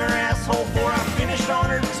cousin in her asshole before I finished on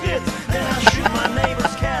her tits. Then I shoot my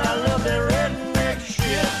neighbor's cat. I love that redneck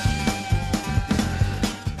shit.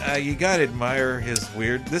 You gotta admire his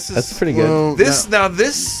weird. This is That's pretty good. Well, This now,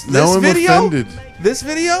 this now I'm video. offended. This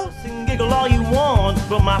video. You can giggle all you want,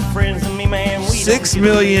 but my friends and me, man, we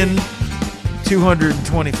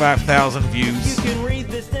 6,225,000 You views. can read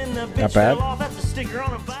this in the bitch bad. fell off. That's a sticker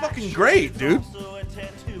on a bike. Fucking great, dude. Also a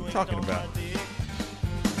tattoo and Talking on about. my dick.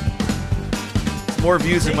 More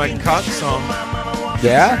views than my cock song.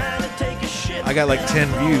 Yeah? I got like 10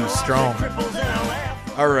 views strong.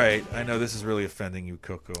 All right, I know this is really offending you,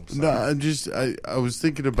 Coco. I'm sorry. No, I was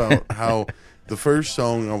thinking about how the first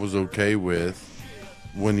song I was okay with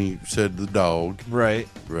when he said the dog, Right.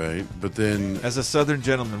 right? But then As a Southern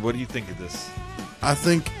gentleman, what do you think of this? I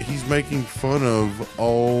think he's making fun of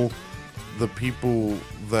all the people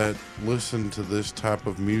that listen to this type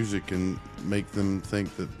of music and make them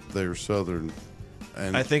think that they're Southern.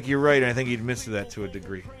 And I think you're right. And I think he admits to that to a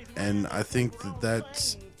degree. and I think that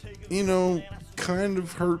that's, you know, kind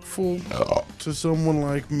of hurtful to someone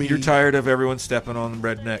like me. You're tired of everyone stepping on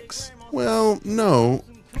rednecks. Well, no.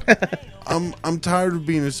 I'm tired of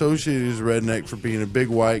being associated as a redneck for being a big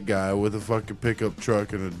white guy with a fucking pickup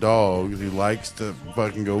truck and a dog who likes to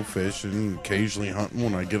fucking go fishing and occasionally hunting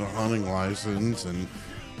when I get a hunting license and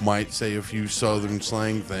might say a few southern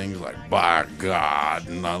slang things like by God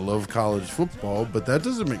and I love college football, but that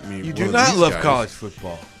doesn't make me You one do of not these love guys. college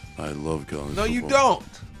football. I love college No, football. you don't.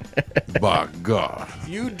 By God.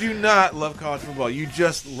 You do not love college football. You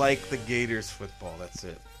just like the Gators football. That's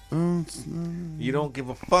it. You don't give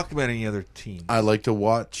a fuck about any other team. I like to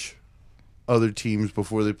watch other teams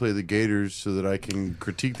before they play the Gators so that I can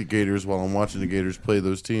critique the Gators while I'm watching the Gators play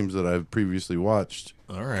those teams that I've previously watched.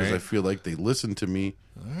 All Because I right. feel like they listen to me.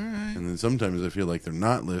 And then sometimes I feel like they're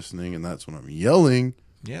not listening, and that's when I'm yelling.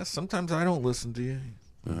 Yeah, sometimes I don't listen to you.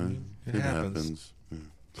 It happens.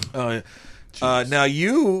 Now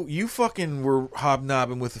you fucking were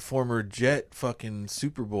hobnobbing with the former Jet fucking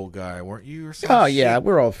Super Bowl guy, weren't you? Or something? Oh, yeah,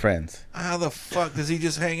 we're old friends. How the fuck does he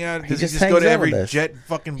just hang out? Does he just just go hangs to out every with us. Jet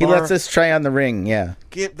fucking He bar? lets us try on the ring, yeah.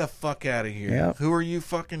 Get the fuck out of here. Yep. Who are you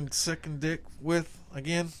fucking sucking dick with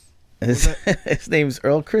again? His, his name's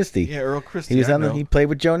What Christie. Yeah, Earl Christie. He was I on the. know. He played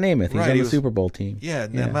with Joe Namath. He was Right, on he the was- Super Bowl team. Yeah,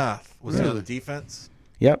 Yeah. Namath. Was he on Really? the defense?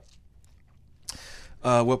 Yep.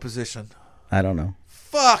 What position? I don't know.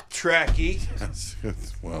 Fuck, Tracky.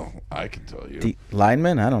 Well, I can tell you.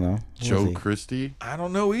 Lineman? I don't know. Who Joe was he? Christie. I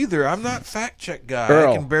don't know either. I'm not fact check guy.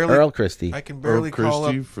 Earl. I can barely. Earl Christie. I can Earl barely call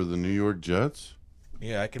Christie up. for the New York Jets.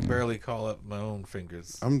 Yeah, I can barely call up my own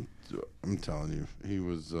fingers. I'm telling you, he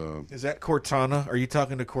was. Is that Cortana? Are you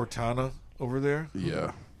talking to Cortana over there?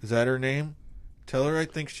 Yeah. Is that her name? Tell her I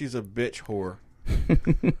think she's a bitch whore.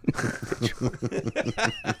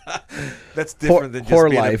 That's different than just Whore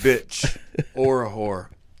being life. a bitch or a whore.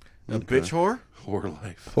 A bitch whore? Whore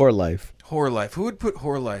life. For life Whore life. Who would put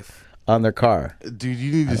whore life? on their car. Dude,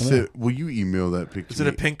 you need to sit. Will you email that picture? Is it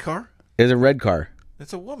a pink car? It's a red car.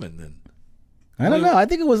 It's a woman then. I don't know. I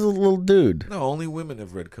think it was a little dude. No, only women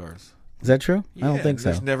have red cars. Is that true? I don't Yeah, think so.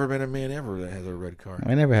 There's never been a man ever that has a red car.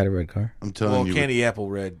 I never had a red car. I'm telling Well, you. candy apple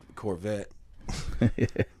red Corvette.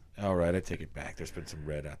 All right, I take it back. There's been some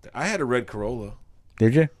red out there. I had a red Corolla.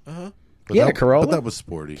 Did you? but You had a that- Corolla? But that was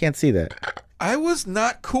sporty. Can't see that. I was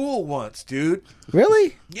not cool once, dude.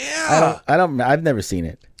 Really? Yeah, I don't. I've never seen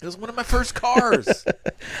it. it was one of my first cars.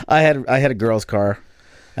 I had a girl's car.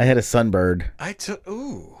 I had a sunbird.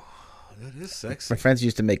 Ooh, that is sexy. My friends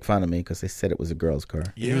used to make fun of me because they said it was a girl's car.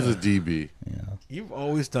 He was a DB. You've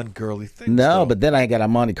always done girly things. No, though. but then I got a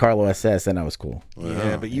Monte Carlo SS, and I was cool.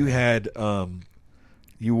 Yeah, but you had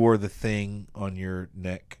you wore the thing on your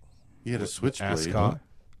neck. He had a switchblade. Ascot.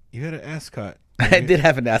 You had an ascot. I did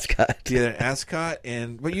have an ascot. You had an ascot,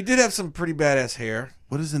 but you did have some pretty badass hair.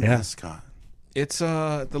 What is an Yeah. ascot? It's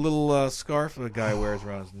the little scarf the guy wears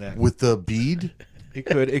around his neck. With the bead? It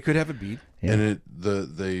could have a bead. Yeah. And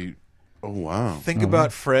they. Oh wow. Think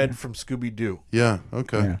about Fred from Scooby Doo. Yeah.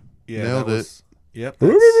 Okay. Yeah. Yeah, Nailed that it. was, Yep.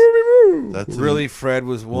 That's Really, Fred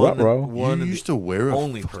was one. Ruh-roh. One You of used the to wear a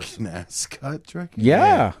only fucking person. ascot, Drek?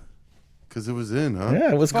 Yeah. Because it was in, huh?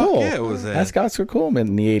 Yeah, it was Fuck cool. yeah, it was in. Ascots were cool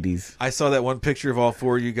in the 80s. I saw that one picture of all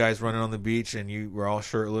four of you guys running on the beach, and you were all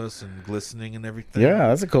shirtless and glistening and everything. Yeah,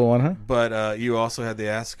 that's a cool one, huh? But you also had the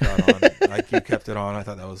ascot on. Like you kept it on. I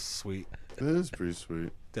thought that was sweet. It is pretty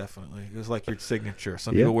sweet. Definitely, it was like your signature.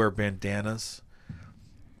 Some Yeah. people wear bandanas,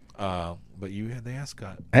 but you had the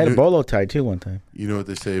ascot. I had a bolo tie, too, one time. You know what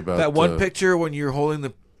they say about That one picture when you're holding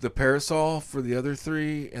the parasol for the other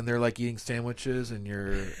three, and they're like eating sandwiches, and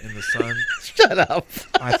you're in the sun. Shut up.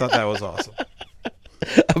 I thought that was awesome.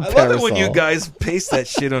 I love it when you guys paste that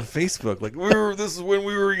shit on Facebook. Like, this is when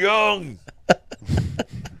we were young.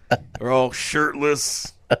 We're all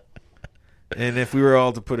shirtless. And if we were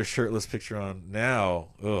all to put a shirtless picture on now,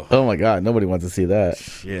 ugh, Oh, my God. Nobody wants to see that.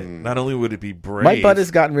 shit. Not only would it be brave. My butt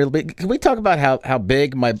has gotten real big. Can we talk about how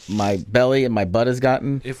big my belly and my butt has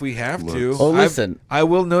gotten? If we have to. Oh, listen. I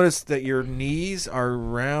will notice that your knees are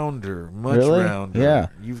rounder, much Really? rounder. Yeah.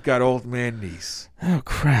 You've got old man knees. Oh,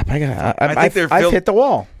 crap. I think they're I've filled- hit the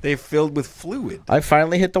wall. They're filled with fluid. I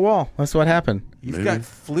finally hit the wall. That's what happened. You've Maybe. got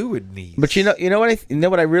fluid knees. But you know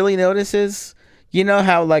what I really notice is, you know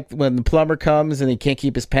how like when the plumber comes and he can't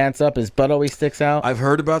keep his pants up, his butt always sticks out. I've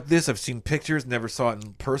heard about this. I've seen pictures. Never saw it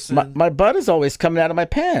in person. My butt is always coming out of my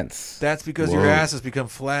pants. That's because Whoa. your ass has become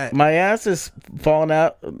flat. My ass is falling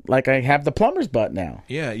out like I have the plumber's butt now.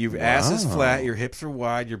 Yeah, your ass is flat. Your hips are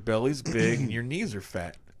wide. Your belly's big, and your knees are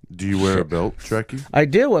fat. Do you wear a belt, Trekkie? I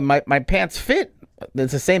do, and my pants fit.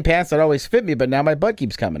 It's the same pants that always fit me, but now my butt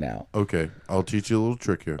keeps coming out. Okay, I'll teach you a little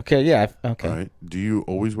trick here. Okay, yeah, okay. All right. Do you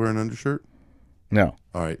always wear an undershirt? No.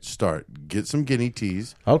 All right, start. Get some guinea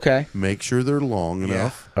tees. Okay, Make sure they're long Yeah.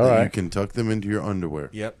 enough All that you right. can tuck them into your underwear.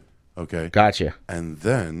 Yep. Okay. gotcha. And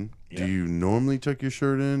then, do you normally tuck your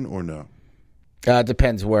shirt in or no? It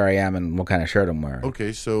depends where I am and what kind of shirt I'm wearing.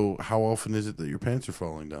 Okay, so how often is it that your pants are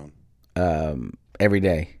falling down? Every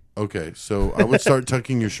day. Okay, so I would start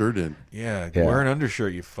tucking your shirt in. Yeah. Yeah. Wear an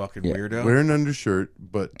undershirt, you fucking Yeah. weirdo. Wear an undershirt,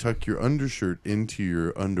 but tuck your undershirt into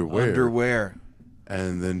your underwear. Underwear.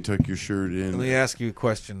 And then tuck your shirt in. Let me ask you a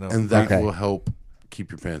question, though. And that Okay. will help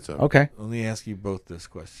keep your pants up. Okay. Let me ask you both this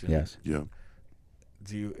question. Yes. Yeah.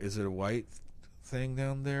 Is it a white thing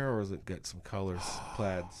down there, or is it got some colors,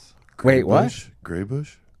 plaids? Wait, what? Bush? Gray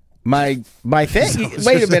bush? My thing.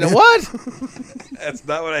 Wait a minute. What? That's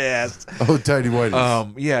not what I asked. Oh, tidy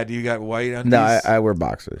whities. Yeah. Do you got white undies? No, I wear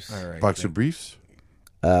boxers. All right. Boxer briefs?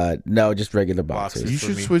 No, just regular boxers. Boxers. You for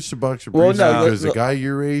should me. switch to boxer Well, briefs no, because look- a guy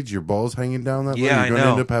your age, your balls hanging down that Yeah, way, you're I going to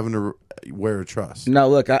know. end up having to wear a truss. No,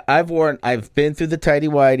 look, I've been through the tidy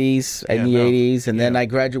whities in Yeah, the no. 80s, and then Yeah. I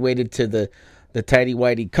graduated to the tidy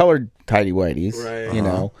whitey colored tidy whities. Right. You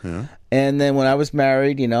know, Yeah. and then when I was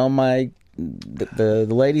married, you know, the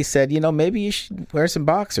lady said, you know, maybe you should wear some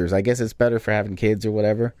boxers. I guess it's better for having kids or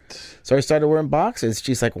whatever. So I started wearing boxers.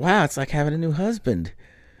 She's like, wow, it's like having a new husband.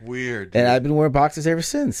 Weird. And I've been wearing boxers ever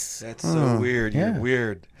since. That's so weird. yeah. You're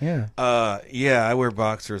weird. Yeah. Yeah, I wear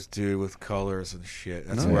boxers, dude, with colors and shit.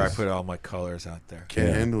 That's where I Nice. put all my colors out there.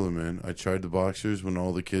 Can't handle it, man. I tried the boxers when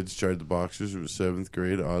all the kids tried the boxers. It was 7th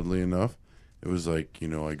grade, oddly enough. It was like, you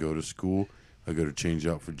know, I go to school, I go to change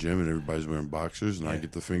out for gym, and everybody's wearing boxers, and I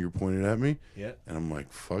get the finger pointed at me. Yeah. And I'm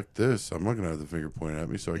like, fuck this. I'm not going to have the finger pointed at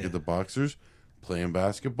me. So I get the boxers, playing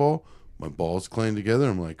basketball, my balls clang together.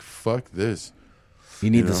 I'm like, fuck this. You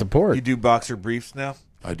need know, the support. You do boxer briefs now?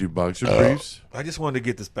 I do boxer briefs. I just wanted to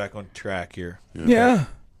get this back on track here. Yeah.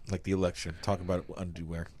 Like the election. Talk about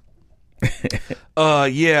underwear.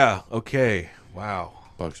 Yeah. Okay. Wow.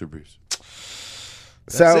 Boxer briefs.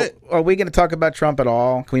 So, it. are we going to talk about Trump at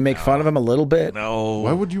all? Can we make fun of him a little bit? No.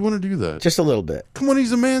 Why would you want to do that? Just a little bit. Come on,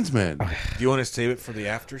 he's a man's man. Do you want to save it for the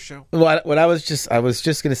after show? What I was just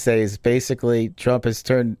going to say is basically Trump has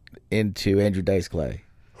turned into Andrew Dice Clay.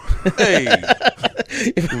 Hey.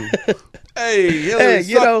 Hey, Hillary, Hey,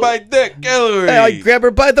 you suck know- my dick, Hillary. Hey, I grab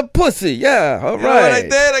her by the pussy. Yeah, all You know what I right.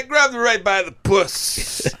 did? I grabbed her right by the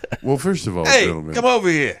puss. Well, first of all, Hey, gentlemen, come over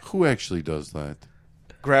here. who actually does that?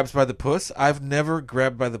 Grabs by the puss? I've never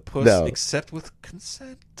grabbed by the puss No. except with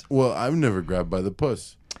consent. Well, I've never grabbed by the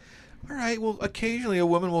puss. All right, well, occasionally a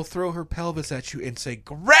woman will throw her pelvis at you and say,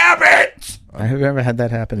 grab it! I've never had that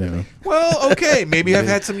happen to me. Well, okay, maybe I've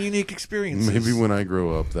had some unique experiences. Maybe when I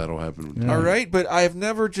grow up, that'll happen. With All right, but I've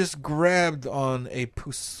never just grabbed on a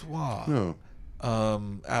poussoir No.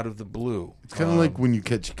 out of the blue. It's kind of like when you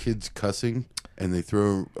catch kids cussing and they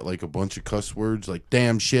throw like a bunch of cuss words like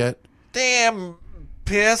damn shit Damn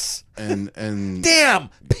piss. and Damn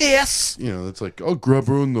piss. you know, it's like, oh, grab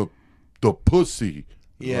her on the pussy.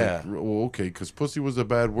 Yeah. Like, well, okay, because pussy was a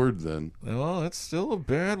bad word then. Well, that's still a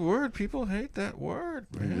bad word. People hate that word,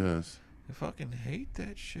 man. Yes. They fucking hate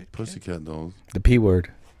that shit. kid. Pussycat dolls. The P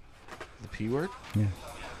word. The P word?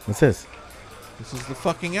 What's this? This is the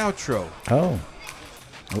fucking outro. Oh.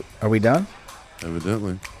 Are we done?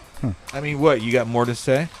 Evidently. I mean, what? You got more to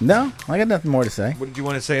say? No, I got nothing more to say. What did you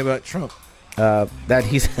want to say about Trump? That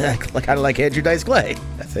he's kind of like Andrew Dice Clay.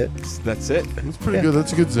 That's it. That's it. That's pretty Yeah. good.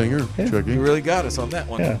 That's a good zinger, Chucky. You really got us on that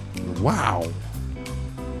one. Yeah. Wow.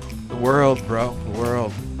 The world, bro. The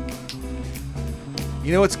world.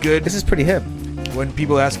 You know what's good? This is pretty hip. When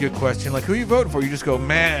people ask you a question like, who you voting for? You just go,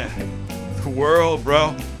 man, the world,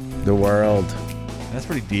 bro. The world. That's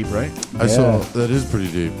pretty deep, right? I saw that is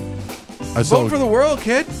pretty deep. Vote for the world,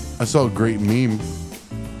 kid. I saw a great meme.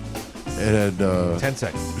 It had 10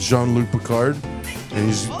 seconds. Jean-Luc Picard, and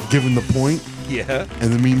he's giving the point, Yeah.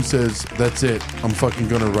 and the meme says, "That's it. I'm fucking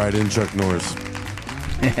gonna ride in Chuck Norris."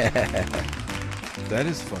 That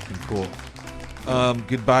is fucking cool.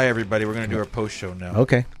 Goodbye, everybody. We're going to do our post show now.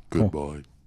 Okay. Cool. Goodbye.